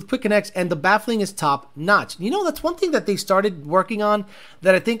hoses with quick connects, and the baffling is top notch. You know, that's one thing that they started working on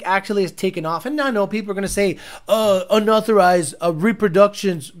that I think actually has taken off. And I know people are going to say, unauthorized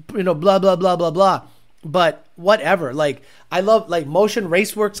reproductions, blah, blah, blah, blah, blah. But whatever. Like, I love, like, Motion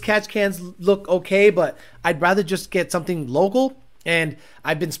Raceworks catch cans look okay, but I'd rather just get something local. And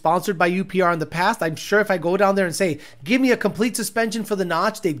I've been sponsored by UPR in the past. I'm sure if I go down there and say, give me a complete suspension for the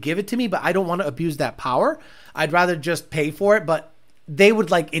notch, they'd give it to me, but I don't want to abuse that power. I'd rather just pay for it, but they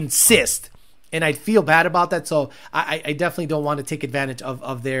would like insist. And I'd feel bad about that. So I definitely don't want to take advantage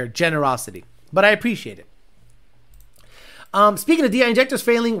of their generosity, but I appreciate it. Speaking of DI injectors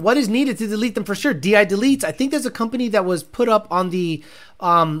failing, what is needed to delete them for sure? DI deletes. I think there's a company that was put up on the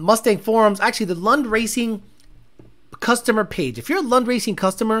Mustang forums. Actually, the Lund Racing customer page. If you're a Lund Racing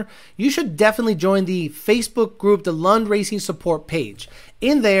customer, you should definitely join the Facebook group, the Lund Racing support page.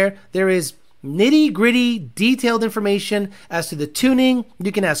 In there is nitty gritty, detailed information as to the tuning.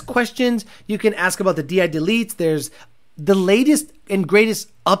 You can ask questions. You can ask about the DI deletes. There's the latest and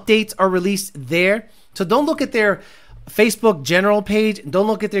greatest updates are released there. So don't look at their Facebook general page. Don't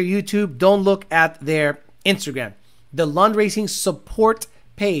look at their YouTube. Don't look at their Instagram. The Lund Racing support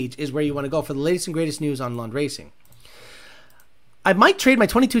page is where you want to go for the latest and greatest news on Lund Racing. I might trade my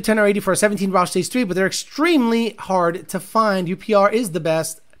 22 10R80 for a 17 Roush Stage 3, but they're extremely hard to find. UPR is the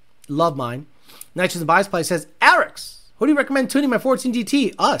best. Love mine. Nitrous and Bias Play says, Alex, who do you recommend tuning my 14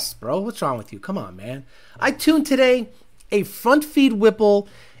 GT? Us, bro. What's wrong with you? Come on, man. I tuned today a front feed Whipple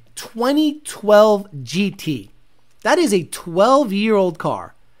 2012 GT. That is a 12-year-old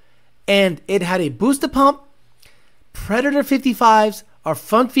car. And it had a booster pump, Predator 55s, our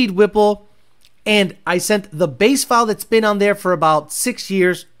front feed Whipple, and I sent the base file that's been on there for about 6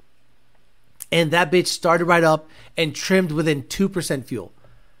 years, and that bitch started right up and trimmed within 2% fuel.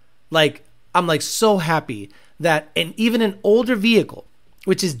 Like, I'm like so happy that, and even an older vehicle,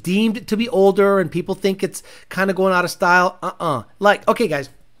 which is deemed to be older and people think it's kind of going out of style, Like, okay, guys,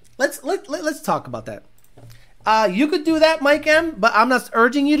 let's talk about that. You could do that, Mike M, but I'm not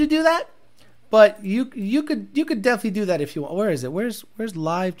urging you to do that. But you could definitely do that if you want. Where is it? Where's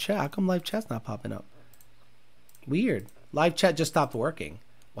live chat? How come live chat's not popping up? Weird. Live chat just stopped working.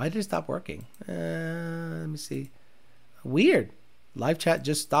 Why did it stop working? Let me see. Weird. Live chat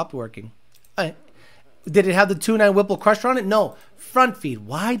just stopped working. Did it have the 2.9 Whipple crusher on it? No. Front feed.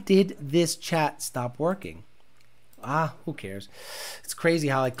 Why did this chat stop working? Who cares? It's crazy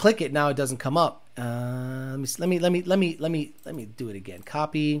how I click it now it doesn't come up. Let me do it again.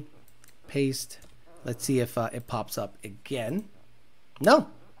 Copy. Paste. Let's see if it pops up again. No.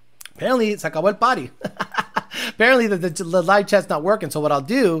 Apparently, it's acabó el party. Apparently, the live chat's not working. So what I'll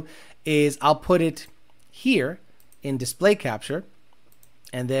do is I'll put it here in display capture.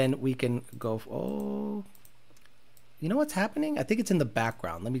 And then we can go. Oh. You know what's happening? I think it's in the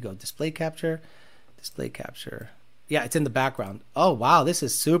background. Let me go. Display capture. Display capture. Yeah, it's in the background. Oh, wow. This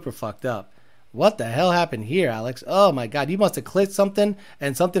is super fucked up. What the hell happened here, Alex? Oh my God, you must have clicked something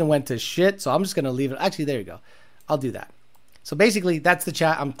and something went to shit. So I'm just going to leave it. Actually, there you go. I'll do that. So basically, that's the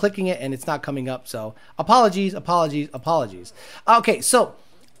chat. I'm clicking it and it's not coming up. So apologies. Okay, so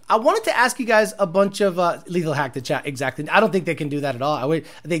I wanted to ask you guys a bunch of lethal hack the chat. Exactly. I don't think they can do that at all.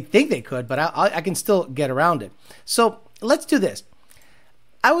 They think they could, but I can still get around it. So let's do this.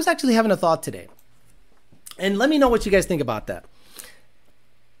 I was actually having a thought today. And let me know what you guys think about that.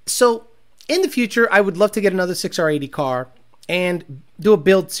 So in the future, I would love to get another 6R80 car and do a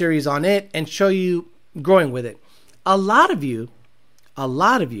build series on it and show you growing with it. A lot of you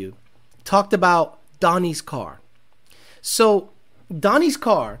talked about Donnie's car. So Donnie's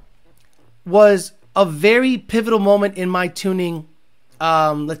car was a very pivotal moment in my tuning,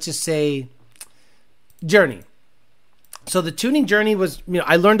 let's just say, journey. So the tuning journey was,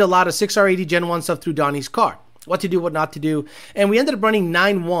 I learned a lot of 6R80 Gen 1 stuff through Donnie's car. What to do, what not to do. And we ended up running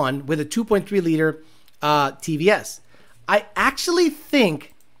 9.1 with a 2.3 liter TVS. I actually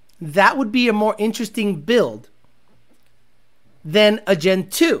think that would be a more interesting build than a Gen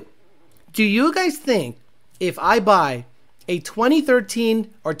 2. Do you guys think if I buy a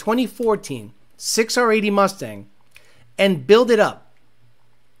 2013 or 2014 6R80 Mustang and build it up,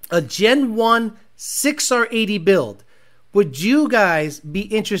 a Gen 1 6R80 build, would you guys be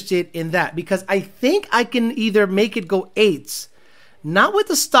interested in that? Because I think I can either make it go 8s, not with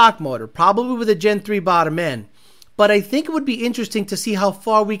the stock motor, probably with a Gen 3 bottom end, but I think it would be interesting to see how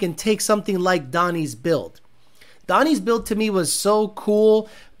far we can take something like Donnie's build. Donnie's build to me was so cool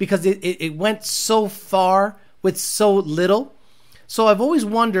because it went so far with so little. So I've always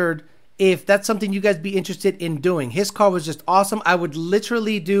wondered if that's something you guys be interested in doing. His car was just awesome. I would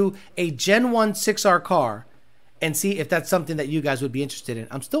literally do a Gen 1 6R car and see if that's something that you guys would be interested in.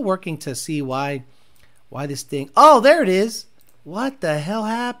 I'm still working to see why this thing. Oh, there it is. What the hell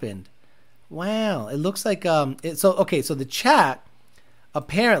happened? Wow, it looks like so the chat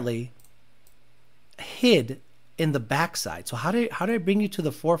apparently hid in the backside. So how do I bring you to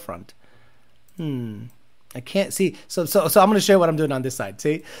the forefront? I can't see. So I'm going to show you what I'm doing on this side.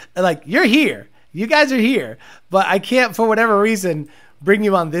 See, like you're here, you guys are here, but I can't for whatever reason bring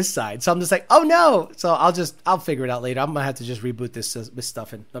you on this side. So I'm just like, oh no. So I'll figure it out later. I'm going to have to just reboot this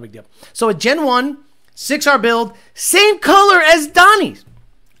stuff in. No big deal. So a Gen 1 6R build, same color as Donnie's.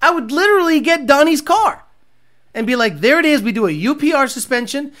 I would literally get Donnie's car and be like, there it is. We do a UPR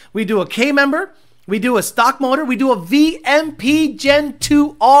suspension. We do a K-member. We do a stock motor. We do a VMP Gen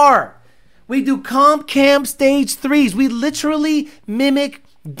 2R. We do comp cam stage 3s. We literally mimic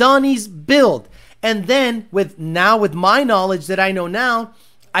Donnie's build. And then with my knowledge that I know now,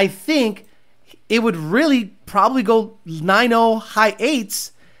 I think it would really probably go 9.0 high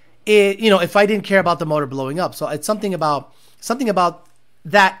 8s, if I didn't care about the motor blowing up. So it's something about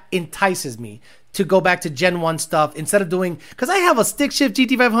that entices me to go back to Gen 1 stuff instead of doing, because I have a stick shift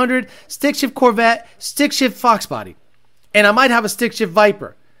GT500, stick shift Corvette, stick shift Fox body, and I might have a stick shift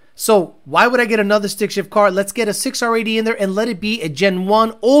Viper. So why would I get another stick shift car? Let's get a 6R80 in there and let it be a Gen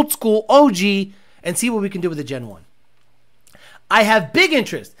 1 old school OG and see what we can do with the Gen 1. I have big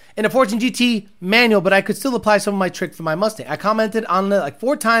interest in a Fortune GT manual, but I could still apply some of my trick for my Mustang. I commented on it like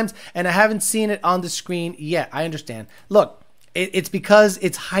 4 times and I haven't seen it on the screen yet. I understand. Look, it's because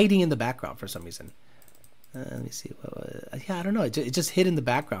it's hiding in the background for some reason. Let me see. Yeah, I don't know. It just hid in the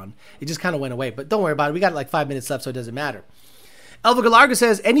background. It just kind of went away. But don't worry about it. We got like 5 minutes left, so it doesn't matter. Elva Galarga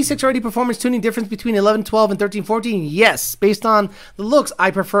says, any 6R80 performance tuning difference between 1112 and 1314? Yes. Based on the looks,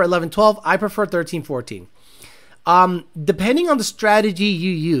 I prefer 1112. I prefer 1314. Depending on the strategy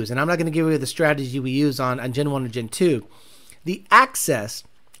you use, and I'm not going to give away the strategy we use on Gen 1 or Gen 2, the access,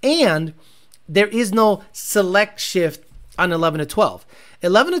 and there is no select shift on 11 to 12.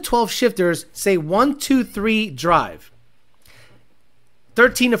 11 to 12 shifters say 1, 2, 3 drive.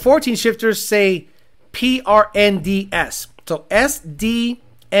 13 to 14 shifters say PRNDS. So SDNRD.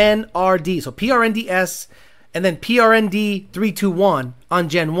 So PRNDS and then PRND 321 on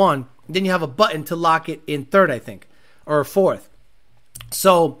Gen 1. Then you have a button to lock it in third, I think, or fourth.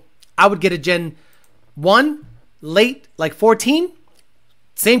 So I would get a Gen 1 late, like 14.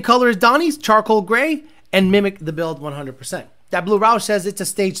 Same color as Donnie's, charcoal gray, and mimic the build 100%. That Blue Roush says it's a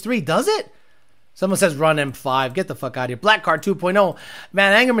stage 3. Does it? Someone says run M5. Get the fuck out of here. Black Card 2.0.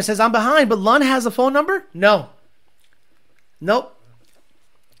 Man, Angerman says I'm behind, but Lund has a phone number? No. Nope.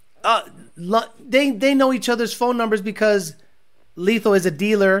 They know each other's phone numbers because Lethal is a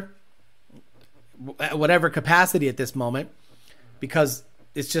dealer at whatever capacity at this moment, because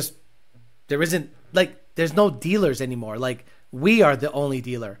it's just there's no dealers anymore. Like, we are the only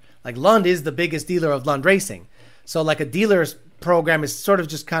dealer. Like, Lund is the biggest dealer of Lund Racing. So like a dealer's program is sort of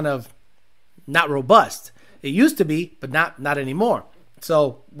just kind of not robust. It used to be, but not anymore.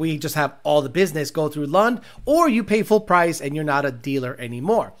 So we just have all the business go through Lund, or you pay full price and you're not a dealer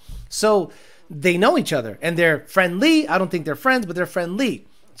anymore. So they know each other and they're friendly. I don't think they're friends, but they're friendly.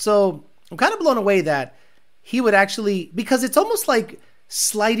 So I'm kind of blown away that he would actually, because it's almost like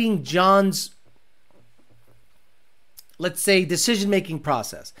sliding John's, let's say, decision-making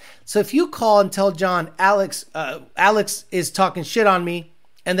process. So if you call and tell John, Alex is talking shit on me,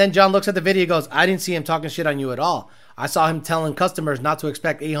 and then John looks at the video and goes, I didn't see him talking shit on you at all. I saw him telling customers not to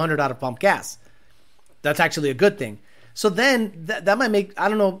expect 800 out of pump gas. That's actually a good thing. So then that might make, I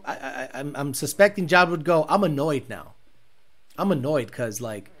don't know, I'm suspecting John would go, I'm annoyed now. I'm annoyed because,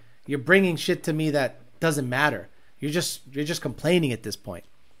 like, you're bringing shit to me that doesn't matter. You're just complaining at this point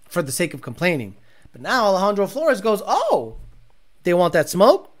for the sake of complaining. But now Alejandro Flores goes, oh, they want that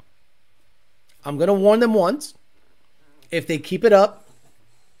smoke? I'm going to warn them once. If they keep it up,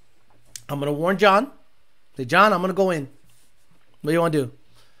 I'm going to warn John. Say, John, I'm going to go in. What do you want to do?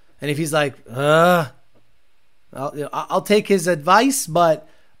 And if he's like, I'll take his advice, but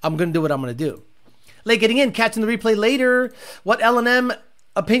I'm going to do what I'm going to do. Late getting in, catching the replay later. What L&M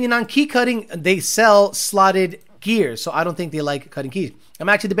opinion on key cutting? They sell slotted gears, so I don't think they like cutting keys. I'm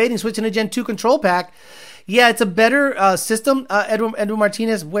actually debating switching to Gen 2 control pack. Yeah, it's a better system. Edwin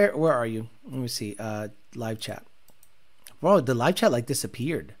Martinez, where are you? Let me see. Live chat. Bro, the live chat like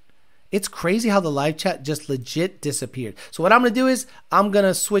disappeared. It's crazy how the live chat just legit disappeared. So what I'm going to do is I'm going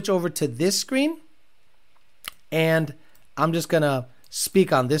to switch over to this screen, and I'm just going to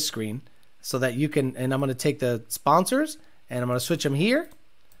speak on this screen so that you can, and I'm going to take the sponsors and I'm going to switch them here.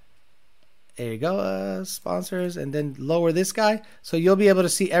 There you go, sponsors, and then lower this guy. So you'll be able to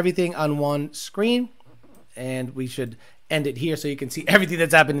see everything on one screen, and we should end it here so you can see everything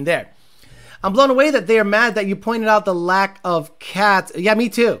that's happening there. I'm blown away that they are mad that you pointed out the lack of cats. Yeah, me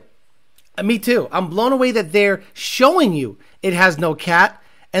too. Me too. I'm blown away that they're showing you it has no cat,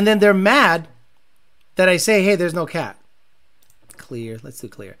 and then they're mad that I say, hey, there's no cat. Clear. Let's do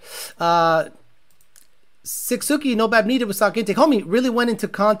clear. Sixsuki, no bab needed with stock intake. Homie really went into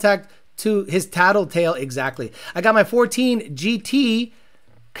contact to his tattletale exactly. I got my 14 GT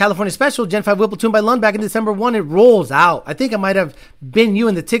California Special Gen 5 Whipple tuned by Lund back in December 1. It rolls out. I think I might have been you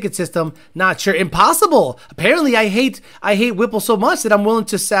in the ticket system. Not sure. Impossible. Apparently, I hate Whipple so much that I'm willing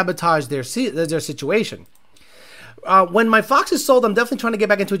to sabotage their situation. When my Fox is sold, I'm definitely trying to get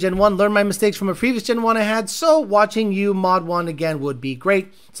back into a Gen 1, learn my mistakes from a previous Gen 1 I had, so watching you mod 1 again would be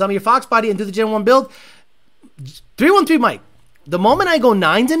great. Sell me your Fox body and do the Gen 1 build. 313 Mike, the moment I go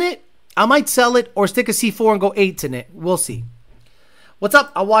 9s in it, I might sell it or stick a C4 and go 8s in it. We'll see. What's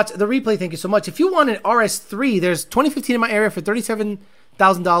up? I'll watch the replay. Thank you so much. If you want an RS3, there's 2015 in my area for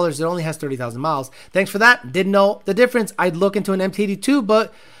 $37,000. It only has 30,000 miles. Thanks for that. Didn't know the difference. I'd look into an MT82,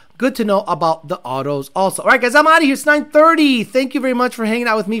 but good to know about the autos also. All right, guys, I'm out of here. It's 9:30. Thank you very much for hanging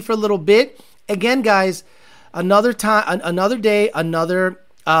out with me for a little bit. Again, guys, another time, another day, another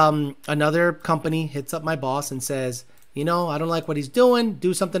company hits up my boss and says, I don't like what he's doing.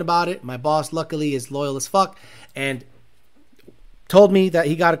 Do something about it. My boss, luckily, is loyal as fuck and told me that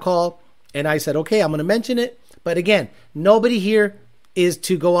he got a call. And I said, okay, I'm going to mention it. But again, nobody here is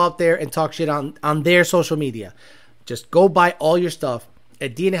to go out there and talk shit on their social media. Just go buy all your stuff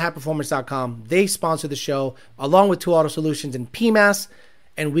at dnahighperformance.com. They sponsor the show along with Two Auto Solutions and PMAS.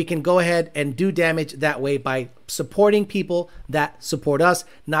 And we can go ahead and do damage that way by supporting people that support us,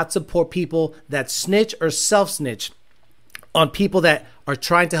 not support people that snitch or self-snitch on people that are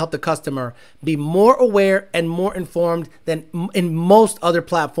trying to help the customer be more aware and more informed than in most other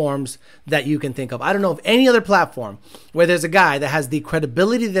platforms that you can think of. I don't know of any other platform where there's a guy that has the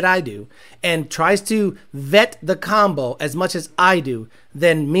credibility that I do and tries to vet the combo as much as I do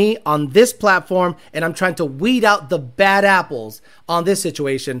than me on this platform. And I'm trying to weed out the bad apples on this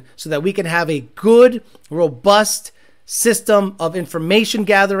situation so that we can have a good, robust system of information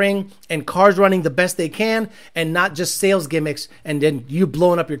gathering and cars running the best they can and not just sales gimmicks and then you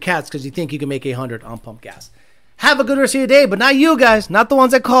blowing up your cats because you think you can make 800 on pump gas. Have a good rest of your day, but not you guys, not the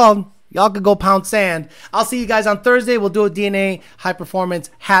ones that called. Y'all could go pound sand. I'll see you guys on Thursday. We'll do a DNA high performance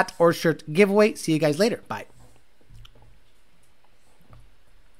hat or shirt giveaway. See you guys later. Bye.